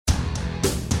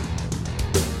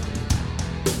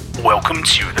Welcome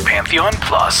to the Pantheon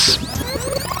Plus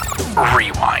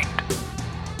Rewind.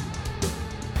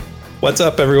 What's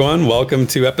up, everyone? Welcome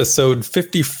to episode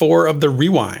 54 of the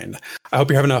Rewind. I hope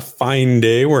you're having a fine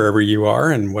day wherever you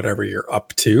are and whatever you're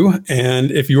up to.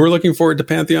 And if you were looking forward to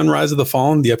Pantheon Rise of the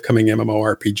Fallen, the upcoming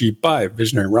MMORPG by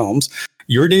Visionary Realms,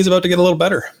 your day's about to get a little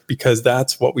better because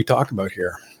that's what we talk about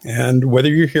here. And whether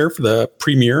you're here for the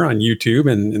premiere on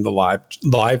YouTube and in the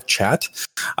live chat,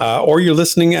 or you're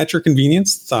listening at your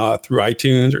convenience through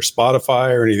iTunes or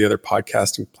Spotify or any of the other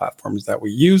podcasting platforms that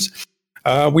we use,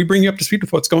 we bring you up to speed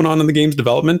with what's going on in the game's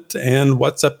development and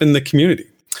what's up in the community.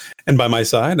 And by my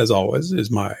side, as always, is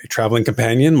my traveling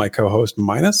companion, my co-host,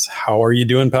 Minus. How are you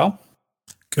doing, pal?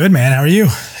 Good, man. How are you?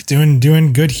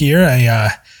 Doing good here.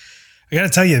 I got to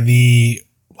tell you, the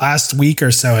last week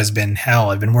or so has been hell.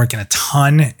 I've been working a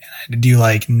ton, and I had to do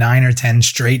like 9 or 10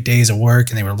 straight days of work,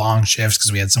 and they were long shifts because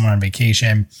we had someone on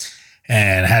vacation.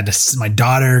 And my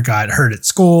daughter got hurt at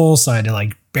school, so I had to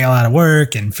like bail out of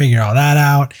work and figure all that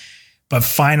out. But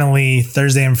finally,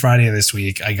 Thursday and Friday of this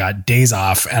week, I got days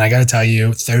off. And I got to tell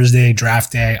you, Thursday,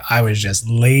 draft day, I was just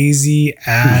lazy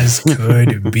as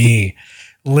could be.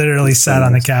 Literally sat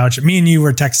on the couch. Me and you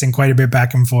were texting quite a bit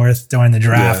back and forth during the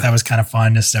draft. Yeah. That was kind of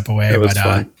fun to step away. It was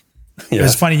fun. Yeah. It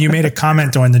was funny. You made a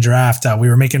comment during the draft. We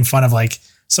were making fun of like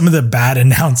some of the bad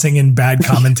announcing and bad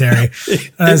commentary.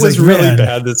 It was really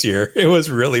bad this year. It was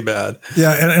really bad.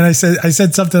 Yeah. And I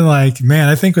said something like, man,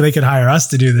 I think they could hire us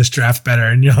to do this draft better.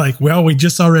 And you're like, well, we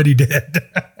just already did.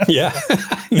 Yeah.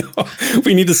 No,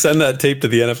 we need to send that tape to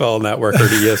the NFL Network or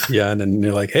to ESPN. And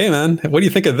you're like, hey, man, what do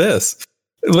you think of this?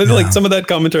 Like some of that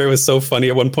commentary was so funny.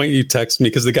 At one point you text me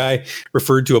because the guy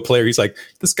referred to a player. He's like,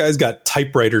 this guy's got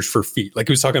typewriters for feet. Like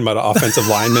he was talking about an offensive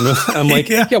lineman. I'm like,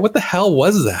 yeah, what the hell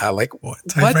was that? Like, what?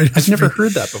 I've never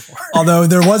heard that before. Although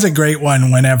there was a great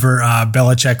one whenever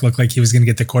Belichick looked like he was going to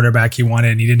get the quarterback he wanted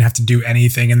and he didn't have to do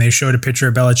anything. And they showed a picture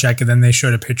of Belichick and then they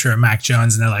showed a picture of Mac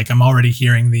Jones. And they're like, I'm already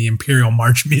hearing the Imperial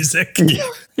March music.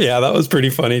 Yeah, that was pretty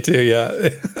funny too. Yeah.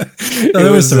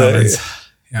 There was some moments.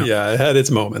 Yeah, it had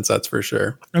its moments, that's for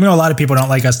sure. I know a lot of people don't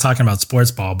like us talking about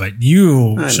sports ball, but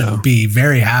you should be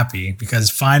very happy because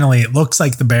finally it looks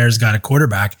like the Bears got a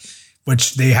quarterback,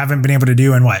 which they haven't been able to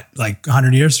do in what, like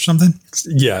 100 years or something?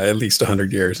 Yeah, at least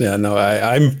 100 years. Yeah, no,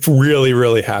 I'm really,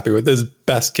 really happy with this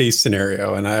best case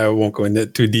scenario, and I won't go into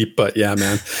it too deep, but yeah,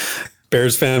 man,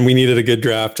 Bears fan, we needed a good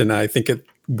draft, and I think it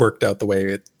worked out the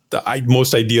way the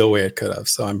most ideal way it could have.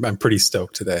 So I'm pretty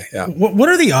stoked today. Yeah. What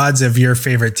are the odds of your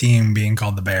favorite team being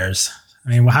called the Bears? I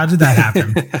mean, how did that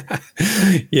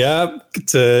happen? Yeah,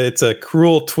 it's a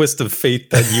cruel twist of fate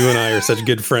that you and I are such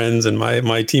good friends, and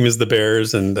my team is the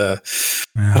Bears. And I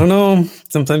don't know.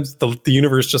 Sometimes the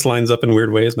universe just lines up in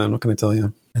weird ways, man. What can I tell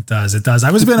you? It does.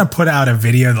 I was going to put out a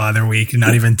video the other week and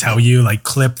not even tell you, like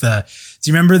clip do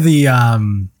you remember the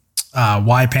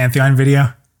Why Pantheon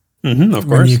video? Mm-hmm, of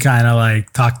course. When you kind of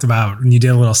like talked about when you did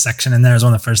a little section in there, it was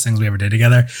one of the first things we ever did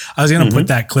together. I was going to put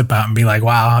that clip out and be like,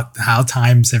 wow, how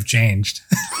times have changed.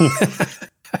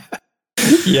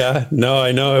 Yeah, no,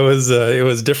 I know it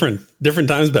was different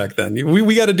times back then.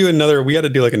 We got to do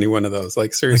like a new one of those,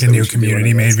 like seriously. Like a new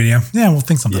community made video. Yeah, we'll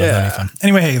think something like that'd be fun.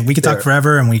 Anyway, hey, we could talk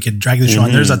forever and we could drag the show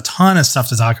on. There's a ton of stuff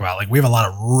to talk about. Like we have a lot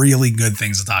of really good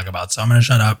things to talk about. So I'm going to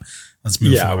shut up. Let's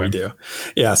move forward. We do.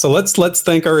 Yeah. So let's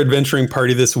thank our adventuring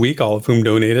party this week, all of whom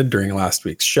donated during last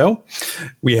week's show.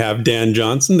 We have Dan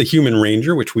Johnson, the Human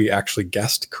Ranger, which we actually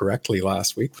guessed correctly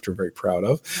last week, which we're very proud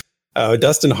of.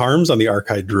 Dustin Harms on the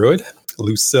Archive Druid,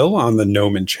 Lucille on the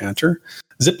Gnome Enchanter,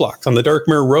 Ziploc on the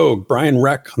Darkmare Rogue, Brian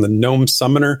Reck on the Gnome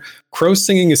Summoner. Crow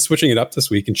Singing is switching it up this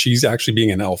week, and she's actually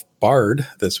being an elf bard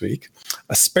this week.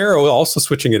 A Sparrow also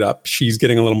switching it up. She's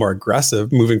getting a little more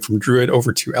aggressive, moving from Druid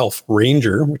over to Elf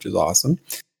Ranger, which is awesome.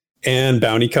 And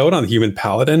Bounty Code on the Human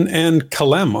Paladin, and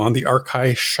Kalem on the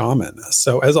Archai Shaman.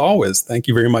 So as always, thank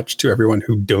you very much to everyone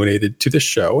who donated to the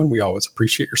show, and we always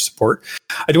appreciate your support.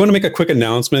 I do want to make a quick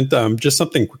announcement, just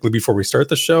something quickly before we start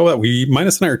the show that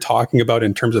Minus and I are talking about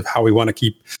in terms of how we want to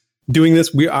keep doing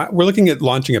this. We're looking at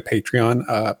launching a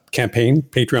Patreon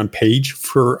Patreon page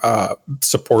for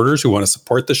supporters who want to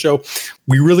support the show.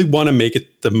 We really want to make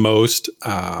it the most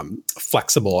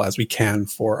flexible as we can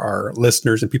for our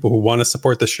listeners and people who want to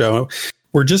support the show.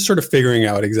 We're just sort of figuring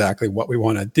out exactly what we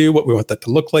want to do, what we want that to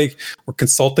look like. We're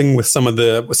consulting with some of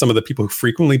the people who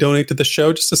frequently donate to the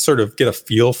show, just to sort of get a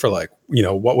feel for like,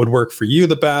 what would work for you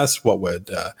the best. What would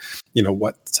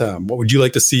you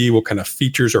like to see? What kind of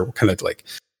features or what kind of like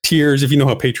tiers? If you know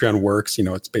how Patreon works,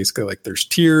 it's basically like there's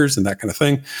tiers and that kind of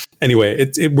thing.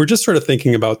 Anyway, we're just sort of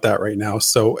thinking about that right now.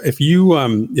 So if you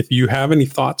have any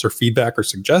thoughts or feedback or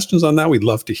suggestions on that, we'd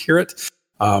love to hear it.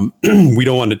 We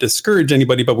don't want to discourage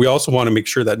anybody, but we also want to make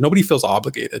sure that nobody feels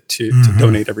obligated to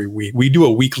donate every week. We do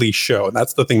a weekly show, and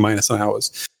that's the thing Minus and I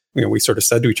was, we sort of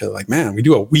said to each other, like, man, we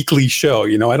do a weekly show.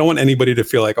 I don't want anybody to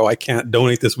feel like, oh, I can't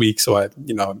donate this week, so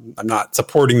I'm not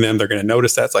supporting them. They're going to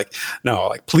notice that. It's like, no,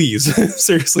 like, please,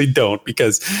 seriously, don't,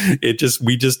 because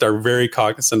we just are very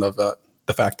cognizant of the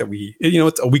fact that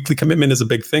it's a weekly commitment is a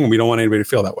big thing. We don't want anybody to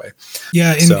feel that way.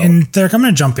 Yeah. And Derek, I'm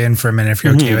going to jump in for a minute if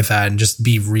you're okay with that, and just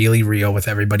be really real with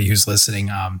everybody who's listening.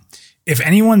 If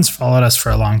anyone's followed us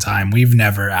for a long time, we've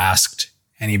never asked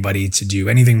anybody to do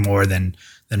anything more than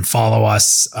follow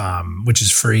us, which is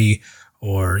free,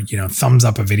 or, thumbs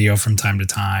up a video from time to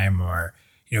time, or,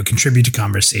 contribute to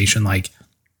conversation. Like,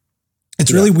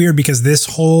 it's really weird because this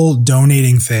whole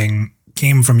donating thing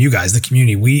came from you guys, the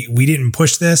community. We didn't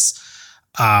push this.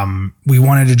 We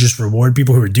wanted to just reward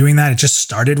people who were doing that. It just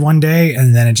started one day,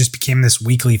 and then it just became this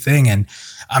weekly thing. And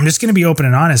I'm just going to be open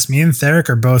and honest. Me and Theric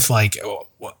are both like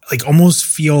almost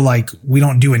feel like we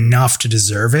don't do enough to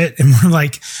deserve it. And we're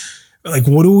like,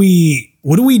 what do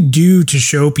we do to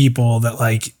show people that,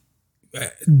 like,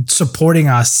 supporting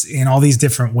us in all these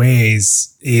different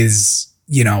ways is,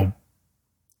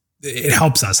 it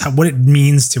helps us, what it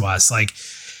means to us. Like,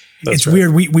 it's right.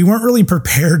 Weird. We weren't really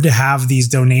prepared to have these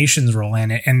donations roll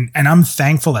in, and I'm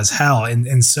thankful as hell.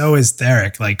 And so is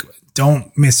Theric. Like,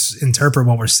 don't misinterpret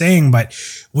what we're saying, but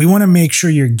we want to make sure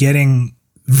you're getting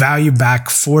value back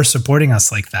for supporting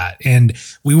us like that. And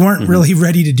we weren't really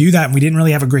ready to do that. And we didn't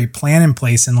really have a great plan in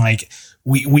place. And like,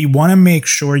 we want to make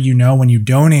sure, when you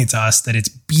donate to us, that it's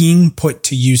being put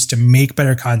to use to make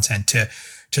better content,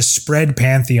 to spread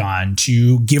Pantheon,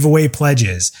 to give away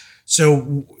pledges.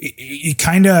 So it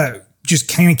kind of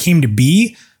came to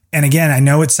be. And again, I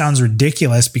know it sounds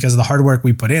ridiculous because of the hard work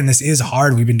we put in. This is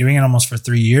hard. We've been doing it almost for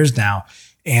 3 years now.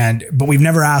 But we've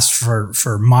never asked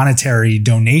for monetary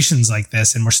donations like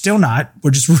this, and we're still not.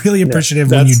 We're just really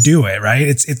appreciative when you do it, right?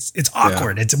 It's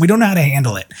awkward. Yeah. We don't know how to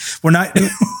handle it. We're not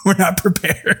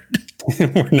prepared.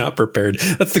 We're not prepared.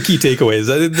 That's the key takeaway. Is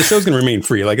that the show's going to remain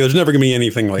free. Like, there's never going to be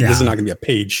anything like this is not going to be a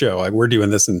paid show. Like, we're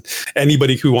doing this, and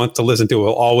anybody who wants to listen to it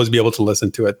will always be able to listen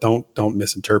to it. Don't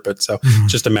misinterpret. So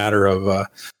it's just a matter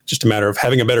of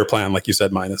having a better plan, like you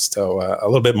said, Minus. So a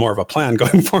little bit more of a plan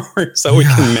going forward, so we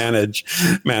can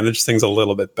manage things a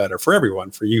little bit better for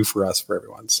everyone, for you, for us, for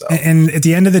everyone. So, and at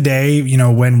the end of the day,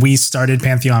 when we started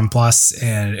Pantheon Plus,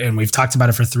 and we've talked about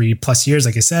it for 3+ years,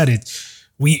 like I said,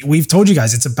 we've told you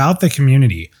guys, it's about the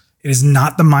community. It is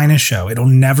not the Minus show. It'll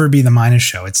never be the Minus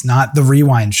show. It's not the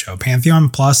Rewind show. Pantheon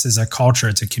Plus is a culture.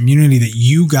 It's a community that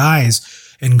you guys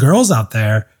and girls out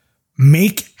there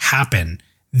make happen.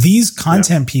 These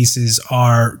content pieces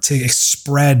are to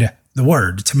spread the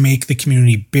word, to make the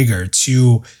community bigger,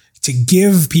 to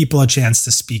give people a chance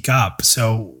to speak up.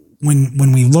 So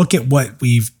when we look at what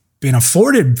we've been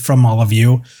afforded from all of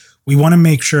you, we want to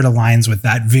make sure it aligns with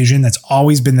that vision. That's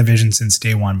always been the vision since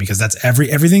day one, because that's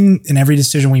everything and every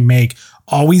decision we make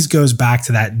always goes back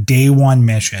to that day one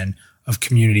mission of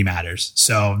community matters.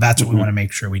 So that's what we want to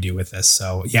make sure we do with this.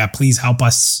 So yeah, please help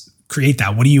us create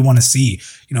that. What do you want to see?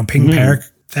 Ping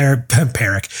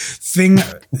Theric thing.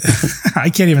 I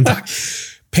can't even talk.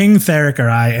 Ping Theric or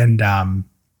I, and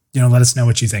let us know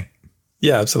what you think.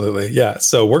 Yeah, absolutely. Yeah.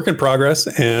 So work in progress,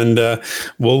 and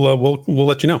we'll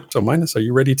let you know. So Minus, are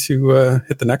you ready to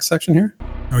hit the next section here?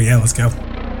 Oh yeah, let's go.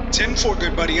 10-4,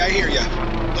 good buddy. I hear ya.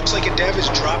 Looks like a dev is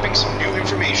dropping some new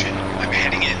information. I'm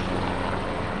heading in.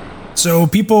 So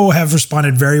people have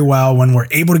responded very well when we're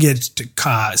able to get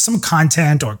to, some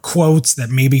content or quotes that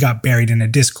maybe got buried in a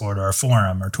Discord or a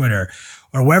forum or Twitter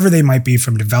or wherever they might be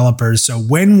from developers. So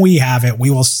when we have it, we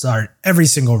will start every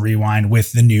single rewind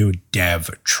with the new Dev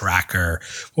Tracker.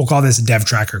 We'll call this Dev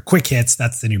Tracker Quick Hits.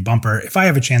 That's the new bumper. If I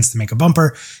have a chance to make a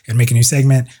bumper and make a new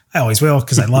segment, I always will,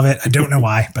 because I love it. I don't know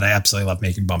why, but I absolutely love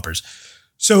making bumpers.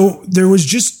 So there was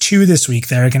just 2 this week,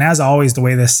 Theric. And as always, the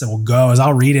way this will go is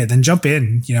I'll read it, then jump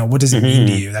in. What does it mean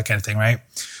to you? That kind of thing, right?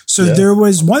 So there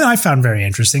was one that I found very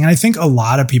interesting, and I think a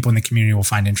lot of people in the community will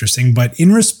find interesting. But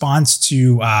in response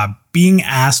to being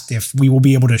asked if we will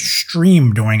be able to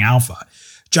stream during alpha,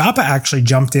 Joppa actually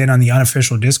jumped in on the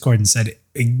unofficial Discord and said,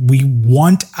 we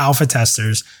want alpha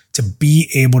testers to be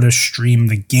able to stream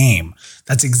the game.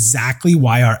 That's exactly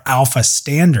why our alpha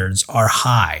standards are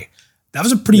high. That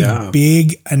was a pretty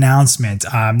big announcement.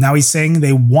 Now he's saying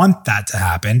they want that to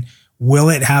happen. Will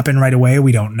it happen right away?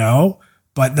 We don't know.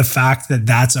 But the fact that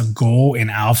that's a goal in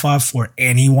alpha for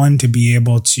anyone to be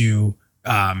able to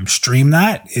stream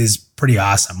that is pretty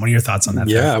awesome. What are your thoughts on that?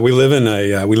 Yeah, we live in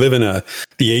the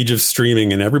age of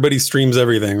streaming, and everybody streams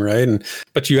everything, right?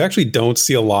 But you actually don't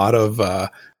see a lot of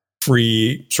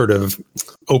free sort of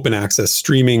open access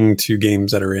streaming to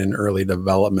games that are in early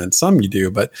development. Some you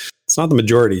do, but it's not the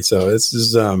majority. So this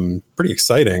is pretty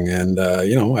exciting, and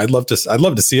I'd love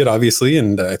to see it, obviously,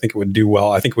 and I think it would do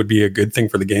well. I think it would be a good thing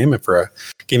for the game, and for a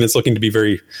game that's looking to be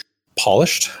very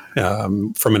polished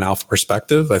from an alpha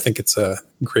perspective. I think it's a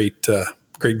great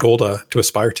goal to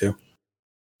aspire to.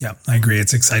 Yeah, I agree.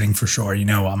 It's exciting for sure.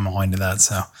 I'm all into that,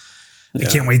 so. I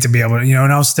can't wait to be able to,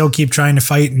 and I'll still keep trying to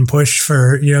fight and push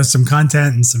for, some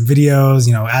content and some videos,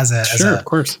 of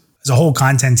course. As a whole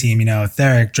content team,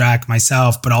 Theric, Drac,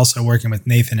 myself, but also working with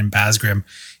Nathan and Basgrim.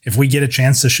 If we get a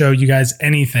chance to show you guys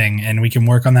anything and we can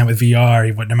work on that with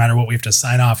VR, no matter what we have to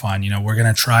sign off on, we're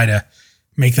going to try to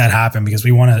make that happen because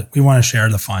we want to share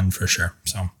the fun for sure.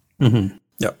 So,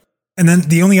 Yep. And then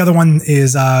the only other one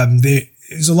is,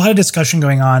 there's a lot of discussion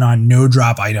going on no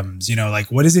drop items, like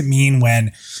what does it mean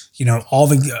when,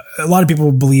 a lot of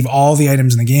people believe all the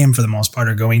items in the game for the most part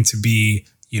are going to be,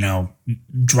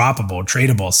 droppable,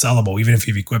 tradable, sellable, even if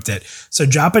you've equipped it. So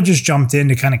Joppa just jumped in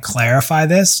to kind of clarify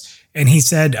this. And he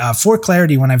said, for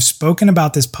clarity, when I've spoken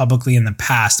about this publicly in the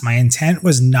past, my intent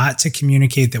was not to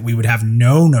communicate that we would have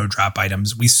no drop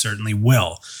items. We certainly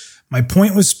will. My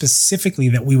point was specifically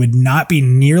that we would not be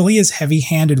nearly as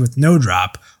heavy-handed with no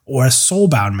drop or a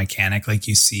soulbound mechanic like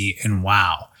you see in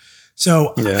WoW.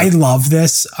 So I love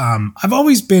this. I've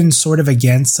always been sort of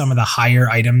against some of the higher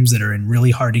items that are in really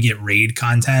hard to get raid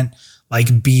content,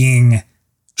 like being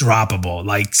droppable.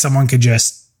 Like someone could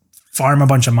just farm a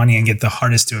bunch of money and get the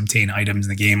hardest to obtain items in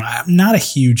the game. I'm not a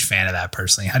huge fan of that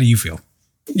personally. How do you feel?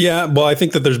 Yeah, well, I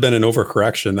think that there's been an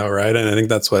overcorrection though, right? And I think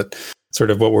that's what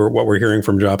we're hearing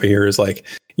from Joppa here is like,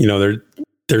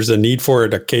 there's a need for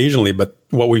it occasionally, but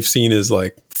what we've seen is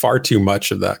like far too much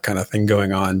of that kind of thing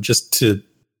going on just to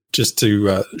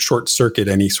short circuit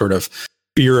any sort of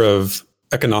fear of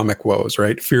economic woes,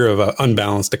 right? Fear of an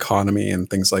unbalanced economy and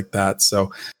things like that.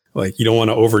 So like you don't want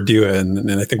to overdo it.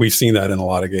 And I think we've seen that in a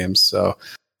lot of games. So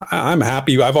I'm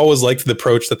happy. I've always liked the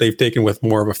approach that they've taken with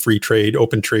more of a free trade,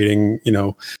 open trading,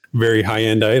 very high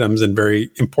end items and very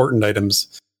important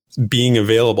items being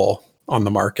available on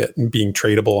the market and being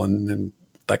tradable and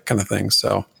that kind of thing.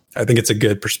 So I think it's a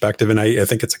good perspective. And I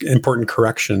think it's an important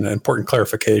correction, an important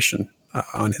clarification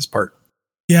on his part.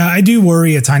 Yeah, I do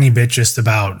worry a tiny bit just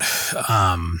about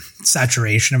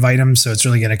saturation of items. So it's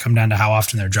really going to come down to how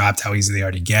often they're dropped, how easy they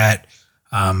are to get,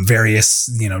 various,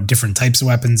 different types of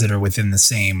weapons that are within the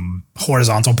same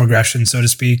horizontal progression, so to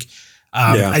speak.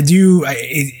 I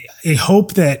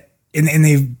hope that, and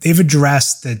they've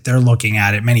addressed that they're looking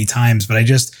at it many times, but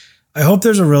I hope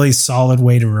there's a really solid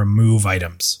way to remove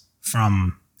items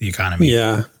from the economy.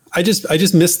 Yeah. I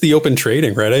just miss the open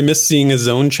trading, right? I miss seeing a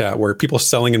zone chat where people are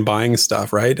selling and buying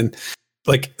stuff, right? And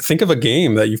like, think of a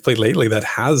game that you've played lately that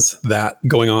has that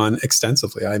going on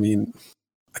extensively. I mean,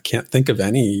 I can't think of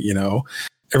any,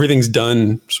 everything's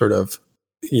done sort of,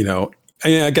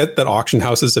 I get that auction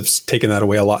houses have taken that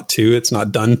away a lot too. It's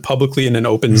not done publicly in an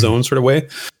open zone sort of way.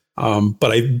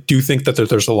 But I do think that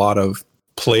there's a lot of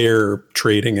player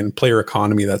trading and player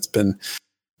economy that's been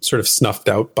sort of snuffed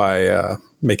out by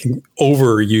making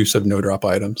overuse of no drop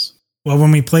items. Well,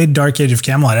 when we played Dark Age of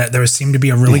Camelot, there seemed to be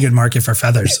a really good market for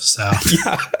feathers. So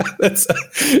yeah,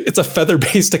 it's a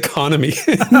feather-based economy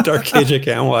in Dark Age of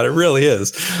Camelot. It really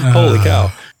is. Holy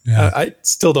cow. Yeah. I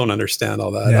still don't understand all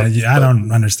that. I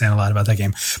don't understand a lot about that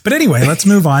game. But anyway, let's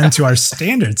move on to our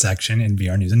standard section in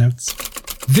VR News and Notes.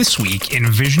 This week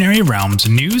in Visionary Realms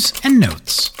News and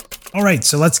Notes. All right,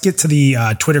 so let's get to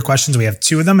the Twitter questions. We have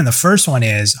two of them. And the first one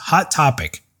is hot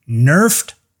topic,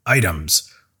 nerfed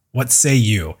items. What say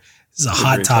you? This is a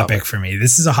hot topic for me.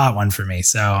 This is a hot one for me.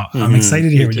 So I'm excited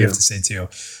to hear what you have to say too.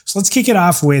 So let's kick it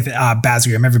off with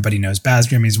Basgrim. Everybody knows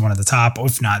Basgrim. He's one of the top,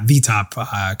 if not the top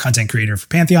content creator for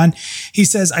Pantheon. He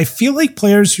says, I feel like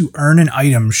players who earn an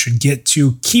item should get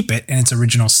to keep it in its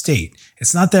original state.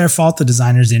 It's not their fault the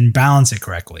designers didn't balance it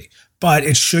correctly, but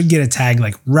it should get a tag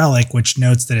like Relic, which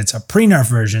notes that it's a pre-nerf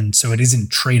version, so it isn't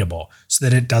tradable, so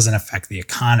that it doesn't affect the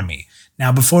economy.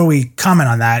 Now, before we comment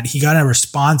on that, he got a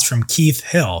response from Keith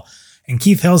Hill. And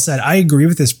Keith Hill said, I agree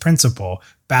with this principle,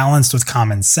 balanced with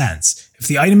common sense. If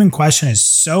the item in question is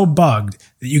so bugged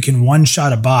that you can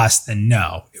one-shot a boss, then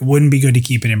no, it wouldn't be good to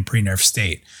keep it in pre-nerf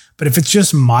state. But if it's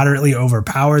just moderately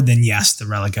overpowered, then yes, the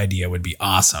Relic idea would be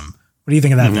awesome. What do you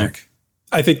think of that, Derek?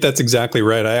 I think that's exactly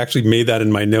right. I actually made that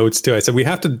in my notes too. I said, we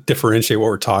have to differentiate what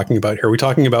we're talking about here. Are we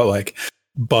talking about like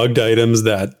bugged items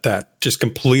that just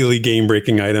completely game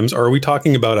breaking items? Or are we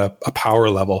talking about a power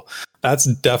level? That's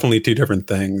definitely two different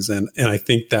things. And I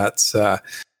think that's,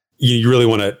 you really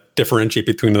want to differentiate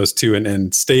between those two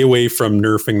and stay away from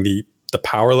nerfing the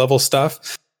power level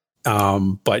stuff.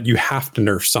 But you have to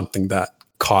nerf something that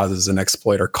causes an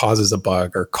exploit or causes a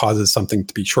bug or causes something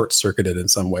to be short-circuited in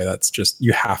some way. That's just,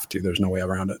 you have to. There's no way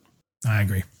around it. I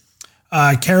agree.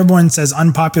 Caraborn says,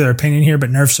 unpopular opinion here, but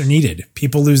nerfs are needed.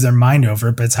 People lose their mind over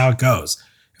it, but it's how it goes.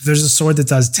 If there's a sword that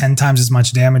does 10 times as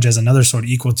much damage as another sword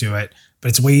equal to it, but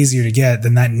it's way easier to get,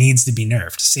 then that needs to be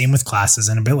nerfed. Same with classes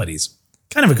and abilities.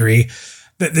 Kind of agree.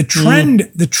 The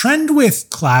trend with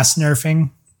class nerfing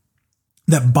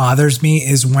that bothers me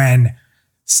is when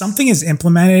something is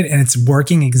implemented and it's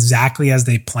working exactly as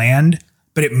they planned,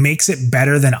 but it makes it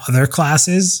better than other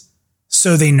classes,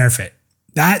 so they nerf it.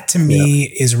 That to me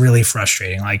is really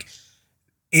frustrating. Like,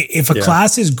 if a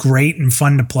class is great and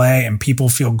fun to play and people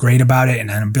feel great about it and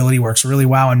an ability works really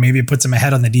well and maybe it puts them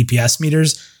ahead on the DPS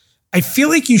meters, I feel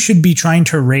like you should be trying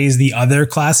to raise the other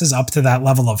classes up to that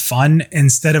level of fun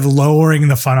instead of lowering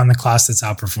the fun on the class that's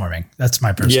outperforming. That's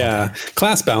my personal opinion.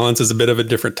 Class balance is a bit of a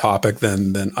different topic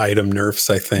than item nerfs,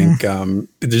 I think.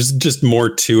 There's just more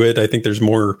to it. I think there's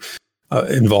more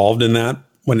involved in that.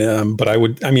 But I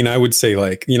would say,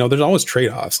 like, there's always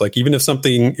trade-offs. Like, even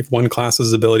if one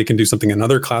class's ability can do something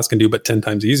another class can do, but 10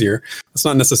 times easier, that's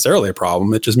not necessarily a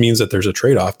problem. It just means that there's a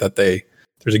trade-off, that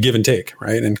there's a give and take,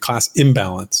 right? And class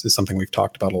imbalance is something we've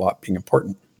talked about a lot being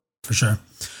important. For sure.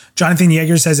 Jonathan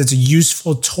Yeager says it's a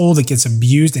useful tool that gets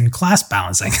abused in class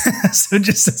balancing. So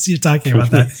just as you're talking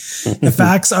about that, the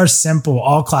facts are simple.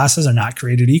 All classes are not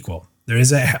created equal. There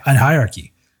is a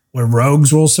hierarchy where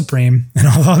rogues rule supreme and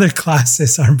all other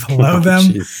classes are below them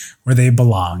where they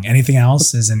belong. Anything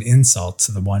else is an insult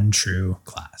to the one true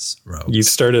class, rogue. You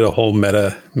started a whole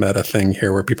meta thing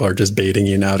here where people are just baiting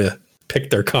you now to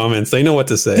pick their comments. They know what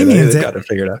to say. They've got to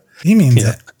figure it out. He means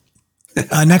it.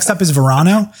 Next up is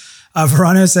Verano.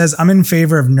 Verano says, I'm in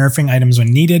favor of nerfing items when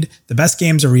needed. The best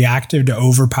games are reactive to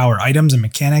overpower items and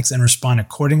mechanics and respond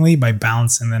accordingly by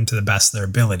balancing them to the best of their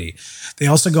ability. They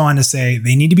also go on to say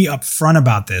they need to be upfront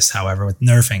about this, however, with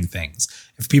nerfing things.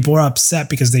 If people are upset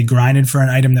because they grinded for an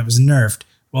item that was nerfed,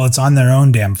 well, it's on their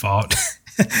own damn fault.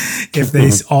 If they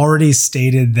already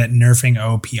stated that nerfing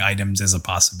OP items is a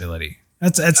possibility.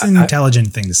 That's an intelligent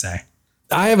thing to say.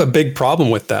 I have a big problem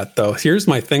with that, though. Here's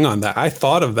my thing on that. I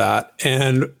thought of that.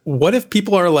 And what if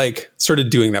people are started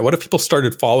doing that? What if people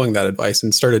started following that advice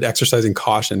and started exercising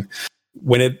caution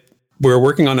when we're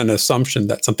working on an assumption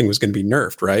that something was going to be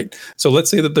nerfed, right? So let's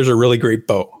say that there's a really great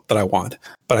bow that I want,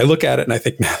 but I look at it and I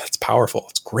think, man, that's powerful.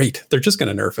 It's great. They're just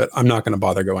going to nerf it. I'm not going to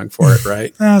bother going for it,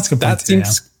 right? That's a good point. That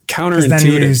seems counterintuitive.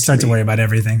 Then you start to worry about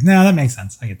everything. No, that makes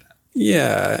sense. I get that.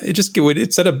 Yeah,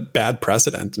 it set a bad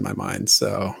precedent in my mind.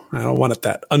 So I don't want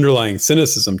that underlying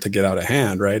cynicism to get out of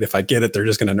hand, right? If I get it, they're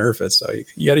just going to nerf it. So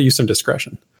you got to use some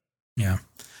discretion. Yeah.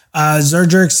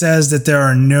 Zerjerk says that there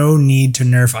are no need to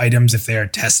nerf items if they are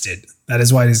tested. That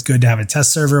is why it is good to have a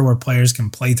test server where players can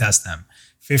play test them.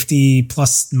 50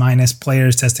 plus minus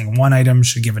players testing one item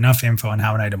should give enough info on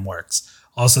how an item works.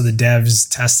 Also, the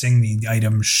devs testing the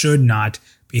item should not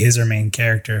be his or main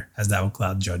character, as that will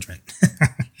cloud judgment.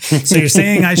 So you're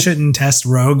saying I shouldn't test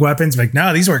rogue weapons? Like,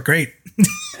 no, these work great.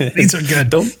 These are good.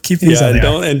 Don't keep these.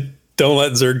 Don't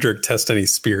let Zergjerk test any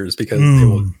spears because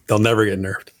they'll never get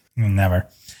nerfed. Never.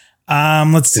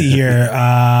 Let's see here.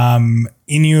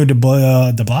 Inu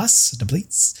de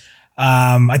Blitz.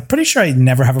 I'm pretty sure I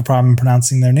never have a problem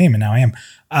pronouncing their name, and now I am.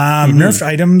 Nerfed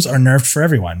items are nerfed for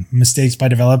everyone. Mistakes by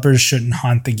developers shouldn't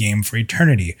haunt the game for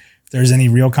eternity. If there's any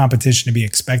real competition to be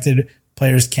expected,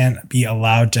 players can't be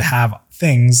allowed to have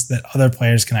things that other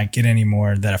players cannot get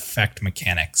anymore that affect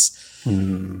mechanics.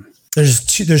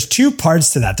 There's two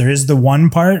parts to that. There is the one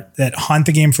part that haunt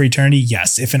the game for eternity.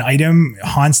 Yes, if an item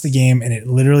haunts the game and it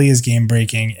literally is game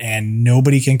breaking and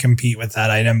nobody can compete with that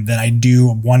item, then I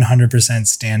do 100%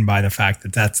 stand by the fact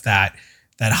that that's that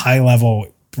high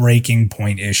level breaking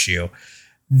point issue.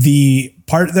 The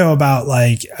part though about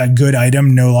like a good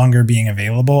item no longer being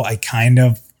available, I kind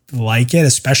of like it,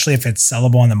 especially if it's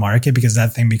sellable on the market, because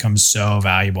that thing becomes so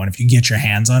valuable. And if you get your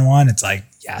hands on one, it's like,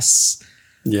 yes.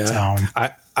 Yeah. So,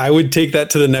 I would take that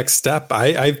to the next step.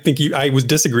 I think I was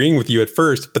disagreeing with you at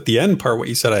first, but the end part, what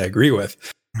you said, I agree with,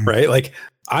 right? Like,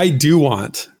 I do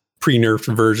want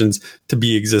pre-nerfed versions to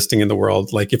be existing in the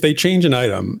world. Like, if they change an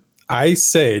item, I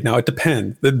say, now it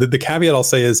depends. The caveat I'll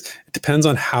say is it depends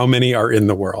on how many are in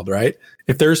the world, right?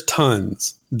 If there's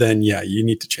tons, then yeah, you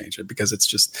need to change it because it's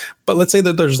just, but let's say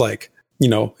that there's like,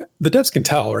 the devs can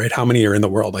tell, right? How many are in the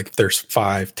world? Like if there's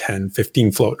 5, 10,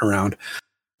 15 floating around.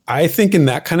 I think in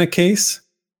that kind of case,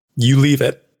 you leave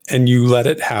it and you let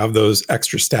it have those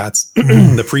extra stats,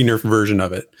 the pre-nerf version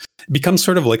of it. It becomes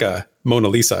sort of like a Mona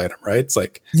Lisa item, right? It's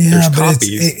like, there's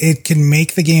copies. It can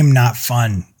make the game not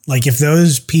fun Like if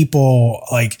those people,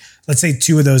 like let's say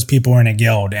 2 of those people are in a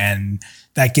guild and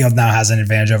that guild now has an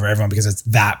advantage over everyone because it's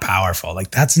that powerful.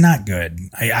 Like that's not good.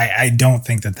 I don't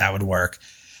think that would work.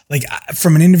 Like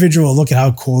from an individual look at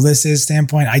how cool this is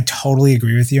standpoint, I totally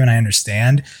agree with you and I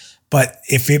understand. But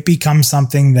if it becomes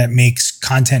something that makes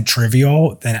content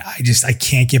trivial, then I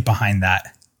can't get behind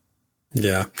that.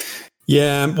 Yeah.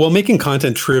 Yeah. Well, making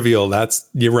content trivial,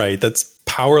 you're right. That's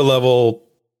power level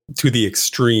to the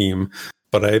extreme.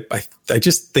 But I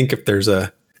just think if there's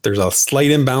a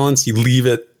slight imbalance, you leave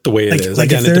it the way it is.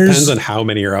 Again, it depends on how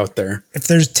many are out there. If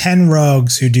there's 10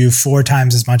 rogues who do 4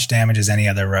 times as much damage as any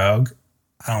other rogue,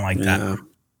 I don't like that.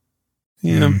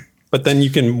 Yeah. But then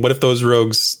what if those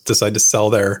rogues decide to sell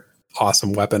their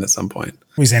awesome weapon at some point?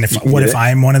 We're saying if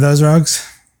I'm one of those rogues?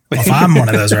 Well, if I'm one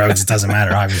of those rogues, it doesn't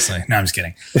matter, obviously. No, I'm just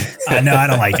kidding. No, I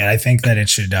don't like it. I think that it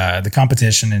should, the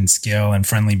competition and skill and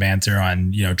friendly banter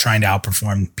on, trying to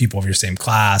outperform people of your same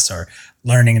class or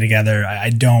learning together. I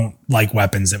don't like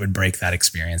weapons that would break that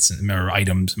experience or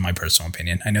items, in my personal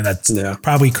opinion. I know that's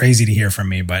probably crazy to hear from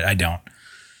me, but I don't.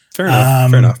 Fair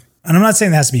enough. And I'm not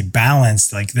saying that has to be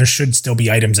balanced. Like there should still be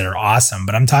items that are awesome,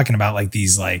 but I'm talking about like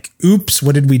these oops,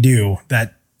 what did we do?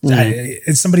 That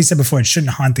as somebody said before, it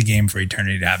shouldn't haunt the game for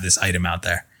eternity to have this item out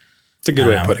there. It's a good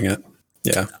way of putting it.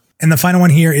 Yeah. And the final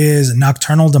one here is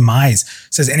Nocturnal Demise.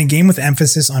 It says, in a game with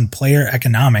emphasis on player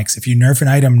economics, if you nerf an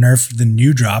item, nerf the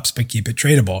new drops, but keep it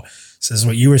tradable. So this is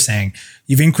what you were saying.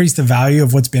 You've increased the value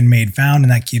of what's been made found,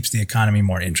 and that keeps the economy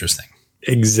more interesting.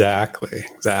 Exactly.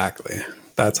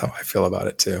 That's how I feel about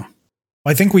it too.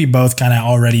 Well, I think we both kind of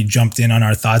already jumped in on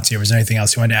our thoughts here. Was there anything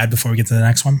else you wanted to add before we get to the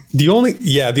next one? The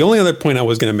only other point I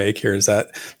was going to make here is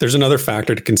that there's another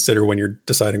factor to consider when you're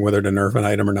deciding whether to nerf an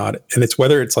item or not. And it's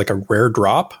whether it's like a rare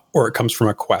drop or it comes from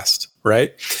a quest,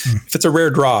 right? If it's a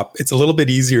rare drop, it's a little bit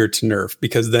easier to nerf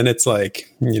because then it's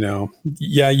like,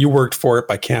 you worked for it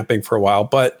by camping for a while,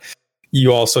 but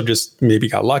you also just maybe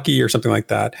got lucky or something like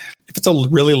that. If it's a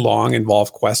really long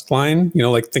involved quest line,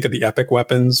 like think of the epic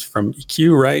weapons from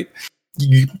EQ, right?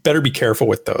 You better be careful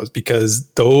with those because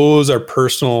those are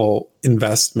personal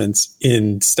investments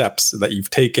in steps that you've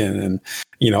taken. And,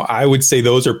 I would say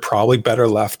those are probably better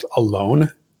left alone.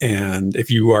 And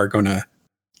if you are going to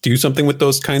do something with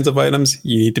those kinds of items,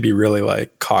 you need to be really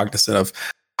cognizant of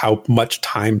how much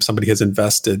time somebody has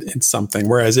invested in something.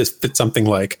 Whereas if it's something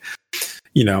like,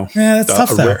 that's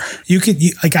tough though.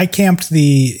 I camped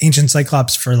the Ancient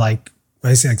Cyclops for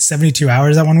 72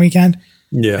 hours that one weekend.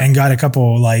 Yeah. And got a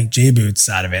couple J boots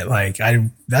out of it.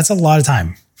 That's a lot of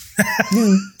time.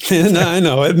 No, I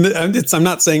know. I'm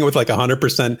not saying it with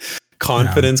 100%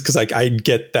 confidence because I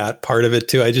get that part of it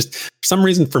too. I just, for some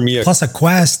reason for me, plus a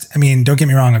quest. I mean, don't get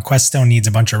me wrong. A quest still needs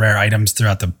a bunch of rare items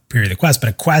throughout the period of the quest, but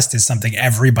a quest is something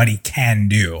everybody can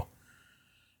do.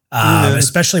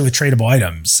 Especially with tradable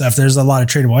items. So if there's a lot of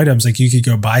tradable items, you could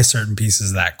go buy certain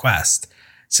pieces of that quest.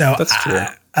 So that's true.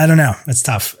 I don't know. It's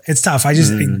tough. I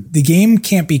just the game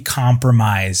can't be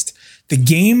compromised. The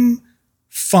game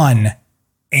fun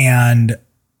and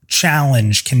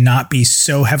challenge cannot be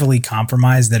so heavily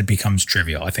compromised that it becomes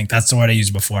trivial. I think that's the word I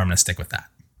used before. I'm going to stick with that.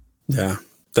 Yeah,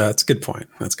 that's a good point.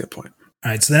 All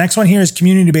right. So the next one here is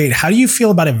community debate. How do you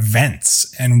feel about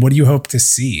events and what do you hope to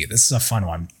see? This is a fun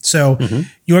one. So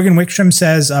Jorgen Wickstrom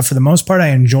says, for the most part, I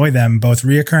enjoy them, both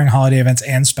reoccurring holiday events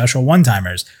and special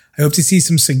one-timers. I hope to see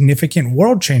some significant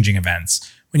world-changing events.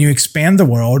 When you expand the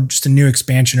world, just a new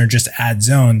expansion or just add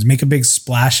zones, make a big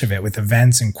splash of it with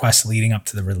events and quests leading up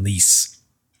to the release.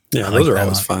 Yeah, those are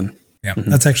always fun. Yeah,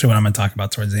 that's actually what I'm going to talk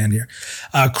about towards the end here.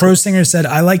 Crow Singer said,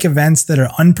 I like events that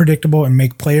are unpredictable and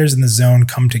make players in the zone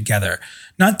come together.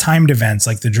 Not timed events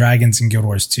like the Dragons in Guild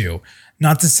Wars 2.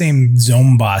 Not the same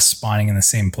zone boss spawning in the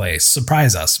same place.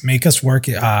 Surprise us. Make us work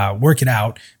it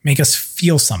out. Make us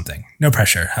feel something. No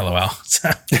pressure. LOL.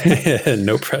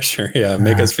 No pressure. Yeah.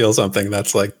 Make us feel something.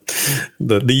 That's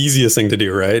the easiest thing to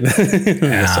do, right?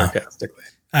 Sarcastically.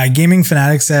 Gaming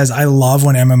Fanatic says, I love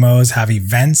when MMOs have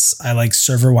events. I like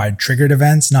server-wide triggered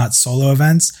events, not solo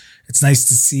events. It's nice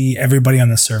to see everybody on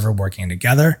the server working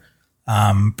together.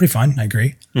 Pretty fun. I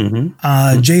agree.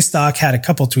 JStock had a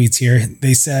couple tweets here.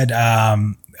 They said,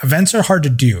 events are hard to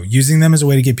do. Using them as a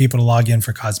way to get people to log in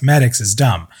for cosmetics is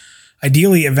dumb.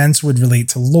 Ideally, events would relate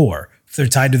to lore. If they're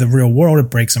tied to the real world, it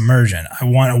breaks immersion. I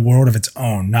want a world of its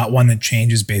own, not one that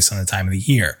changes based on the time of the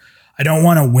year. I don't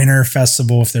want a winter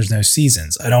festival if there's no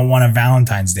seasons. I don't want a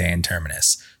Valentine's Day in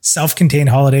Terminus. Self-contained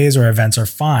holidays or events are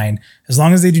fine as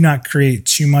long as they do not create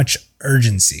too much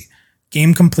urgency.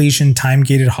 Game completion,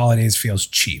 time-gated holidays feels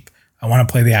cheap. I want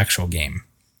to play the actual game.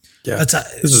 Yeah.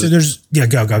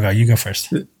 Go. You go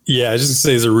first. Yeah, I just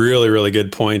say it's a really, really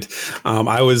good point.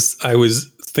 I was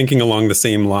thinking along the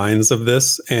same lines of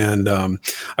this, and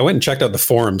I went and checked out the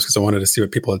forums because I wanted to see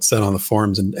what people had said on the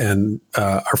forums. And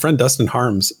our friend Dustin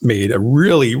Harms made a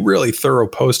really, really thorough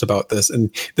post about this,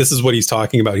 and this is what he's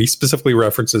talking about. He specifically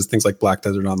references things like Black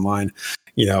Desert Online,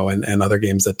 and other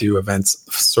games that do events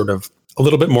sort of a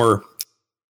little bit more.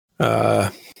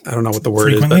 I don't know what the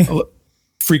word is, but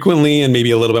frequently and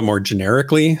maybe a little bit more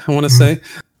generically, I want to say.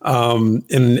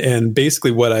 And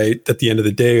basically at the end of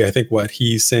the day, I think what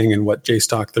he's saying and what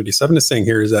JStock37 is saying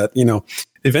here is that,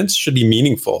 events should be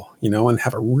meaningful, and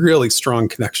have a really strong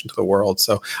connection to the world.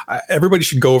 So everybody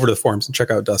should go over to the forums and check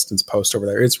out Dustin's post over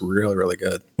there. It's really, really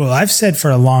good. Well, I've said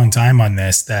for a long time on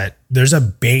this that there's a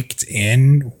baked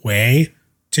in way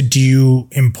to do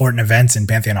important events in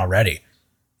Pantheon already.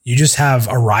 You just have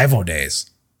arrival days.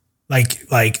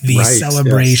 Like the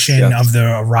celebration of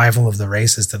the arrival of the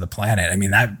races to the planet. I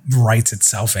mean, that writes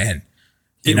itself in.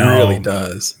 It really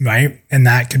does. Right? And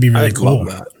that could be really cool.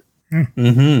 Love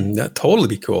that. That'd totally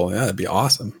be cool. Yeah, that'd be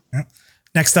awesome. Yeah.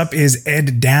 Next up is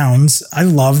Ed Downs. I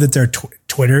love that their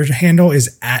Twitter handle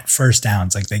is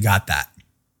 @FirstDowns. Like, they got that.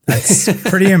 That's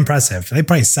pretty impressive. They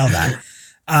probably sell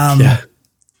that.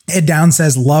 Ed Downs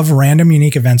says, love random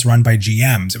unique events run by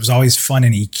GMs. It was always fun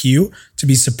in EQ to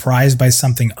be surprised by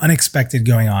something unexpected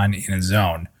going on in a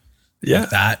zone. Yeah. Like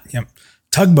that. Yep.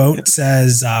 Tugboat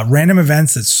says, random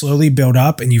events that slowly build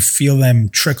up and you feel them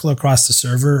trickle across the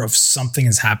server of something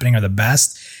is happening are the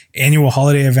best. Annual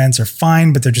holiday events are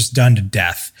fine, but they're just done to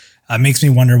death. Makes me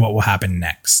wonder what will happen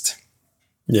next.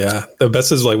 Yeah. The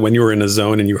best is like when you were in a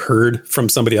zone and you heard from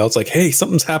somebody else, like, hey,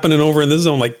 something's happening over in this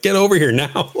zone. Like, get over here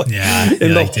now. Yeah.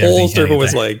 And the whole server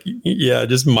was like,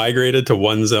 just migrated to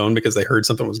one zone because they heard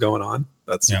something was going on.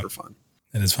 That's super fun.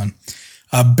 It is fun.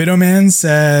 Bitoman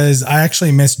says, I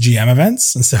actually miss GM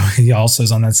events. And so he also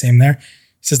is on that same there.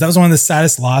 He says, that was one of the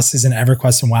saddest losses in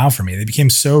EverQuest and WoW for me. They became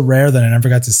so rare that I never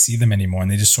got to see them anymore. And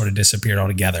they just sort of disappeared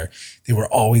altogether. They were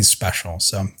always special.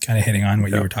 So kind of hitting on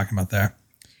what you were talking about there.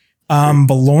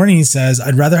 Balorni says,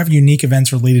 I'd rather have unique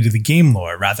events related to the game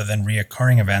lore rather than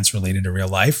reoccurring events related to real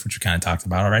life, which we kind of talked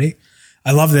about already.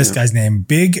 I love this guy's name,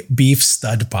 Big Beef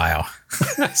Stud Pile.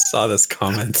 I saw this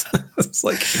comment. It's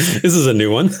like, this is a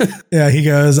new one. Yeah, he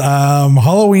goes,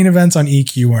 Halloween events on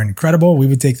EQ were incredible. We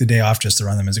would take the day off just to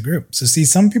run them as a group. So see,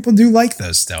 some people do like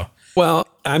those still. Well,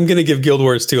 I'm going to give Guild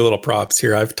Wars 2 a little props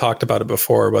here. I've talked about it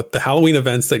before, but the Halloween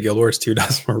events that Guild Wars 2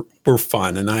 does were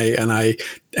fun. And I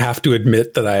have to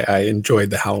admit that I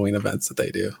enjoyed the Halloween events that they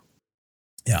do.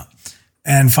 Yeah.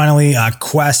 And finally,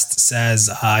 Quest says,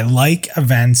 I like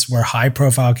events where high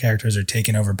profile characters are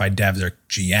taken over by devs or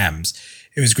GMs.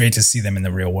 It was great to see them in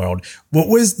the real world. What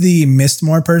was the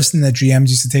Mistmore person that GMs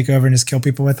used to take over and just kill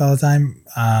people with all the time?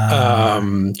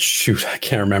 Shoot, I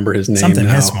can't remember his name. Something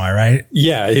now. Mistmore, right?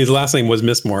 Yeah, his last name was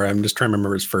Mistmore. I'm just trying to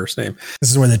remember his first name. This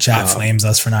is where the chat flames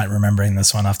us for not remembering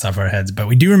this one off the top of our heads. But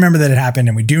we do remember that it happened,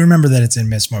 and we do remember that it's in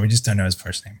Mistmore. We just don't know his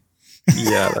first name.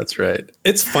 Yeah, that's right.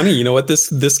 It's funny. You know what?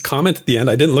 This comment at the end,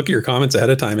 I didn't look at your comments ahead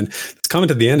of time. And this comment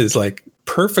at the end is like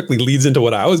perfectly leads into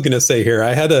what I was going to say here.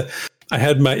 I had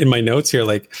in my notes here,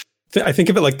 like, I think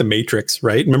of it like the Matrix,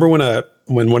 right? Remember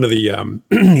when one of the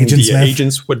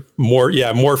agents would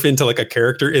morph into like a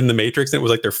character in the Matrix, and it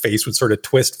was like their face would sort of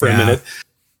twist for a minute.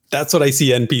 That's what I see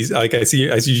NPCs, like I see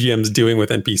GMs doing with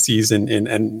NPCs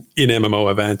in MMO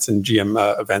events and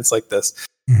GM events like this.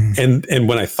 Mm-hmm. And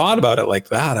when I thought about it like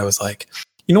that, I was like,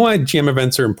 you know why GM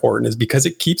events are important is because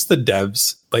it keeps the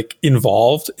devs like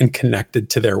involved and connected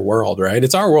to their world, right?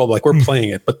 It's our world, like we're playing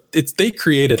it, but they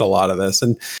created a lot of this.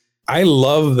 And I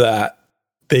love that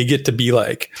they get to be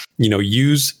like,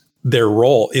 use their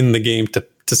role in the game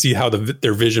to see how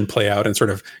their vision play out and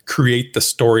sort of create the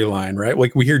storyline, right?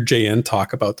 Like we hear JN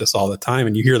talk about this all the time,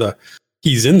 and you hear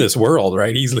he's in this world,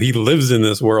 right? He lives in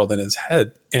this world in his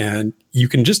head. And you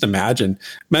can just imagine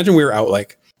we were out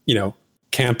like,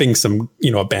 camping some,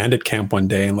 a bandit camp one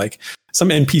day, and like some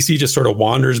NPC just sort of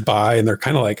wanders by and they're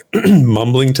kind of like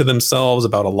mumbling to themselves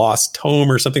about a lost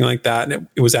tome or something like that. And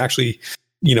it was actually,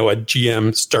 a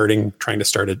GM trying to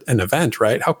start an event,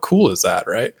 right? How cool is that,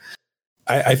 right?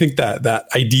 I think that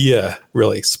idea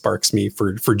really sparks me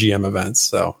for GM events.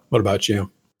 So what about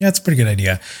you? Yeah, it's a pretty good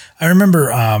idea. I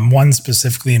remember one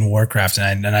specifically in Warcraft,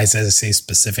 and I say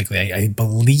specifically, I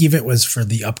believe it was for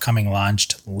the upcoming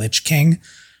launched Lich King,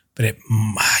 but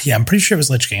I'm pretty sure it was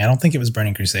Lich King. I don't think it was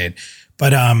Burning Crusade,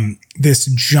 but this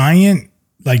giant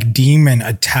like demon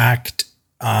attacked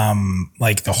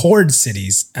like the Horde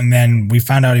cities, and then we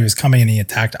found out he was coming and he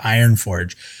attacked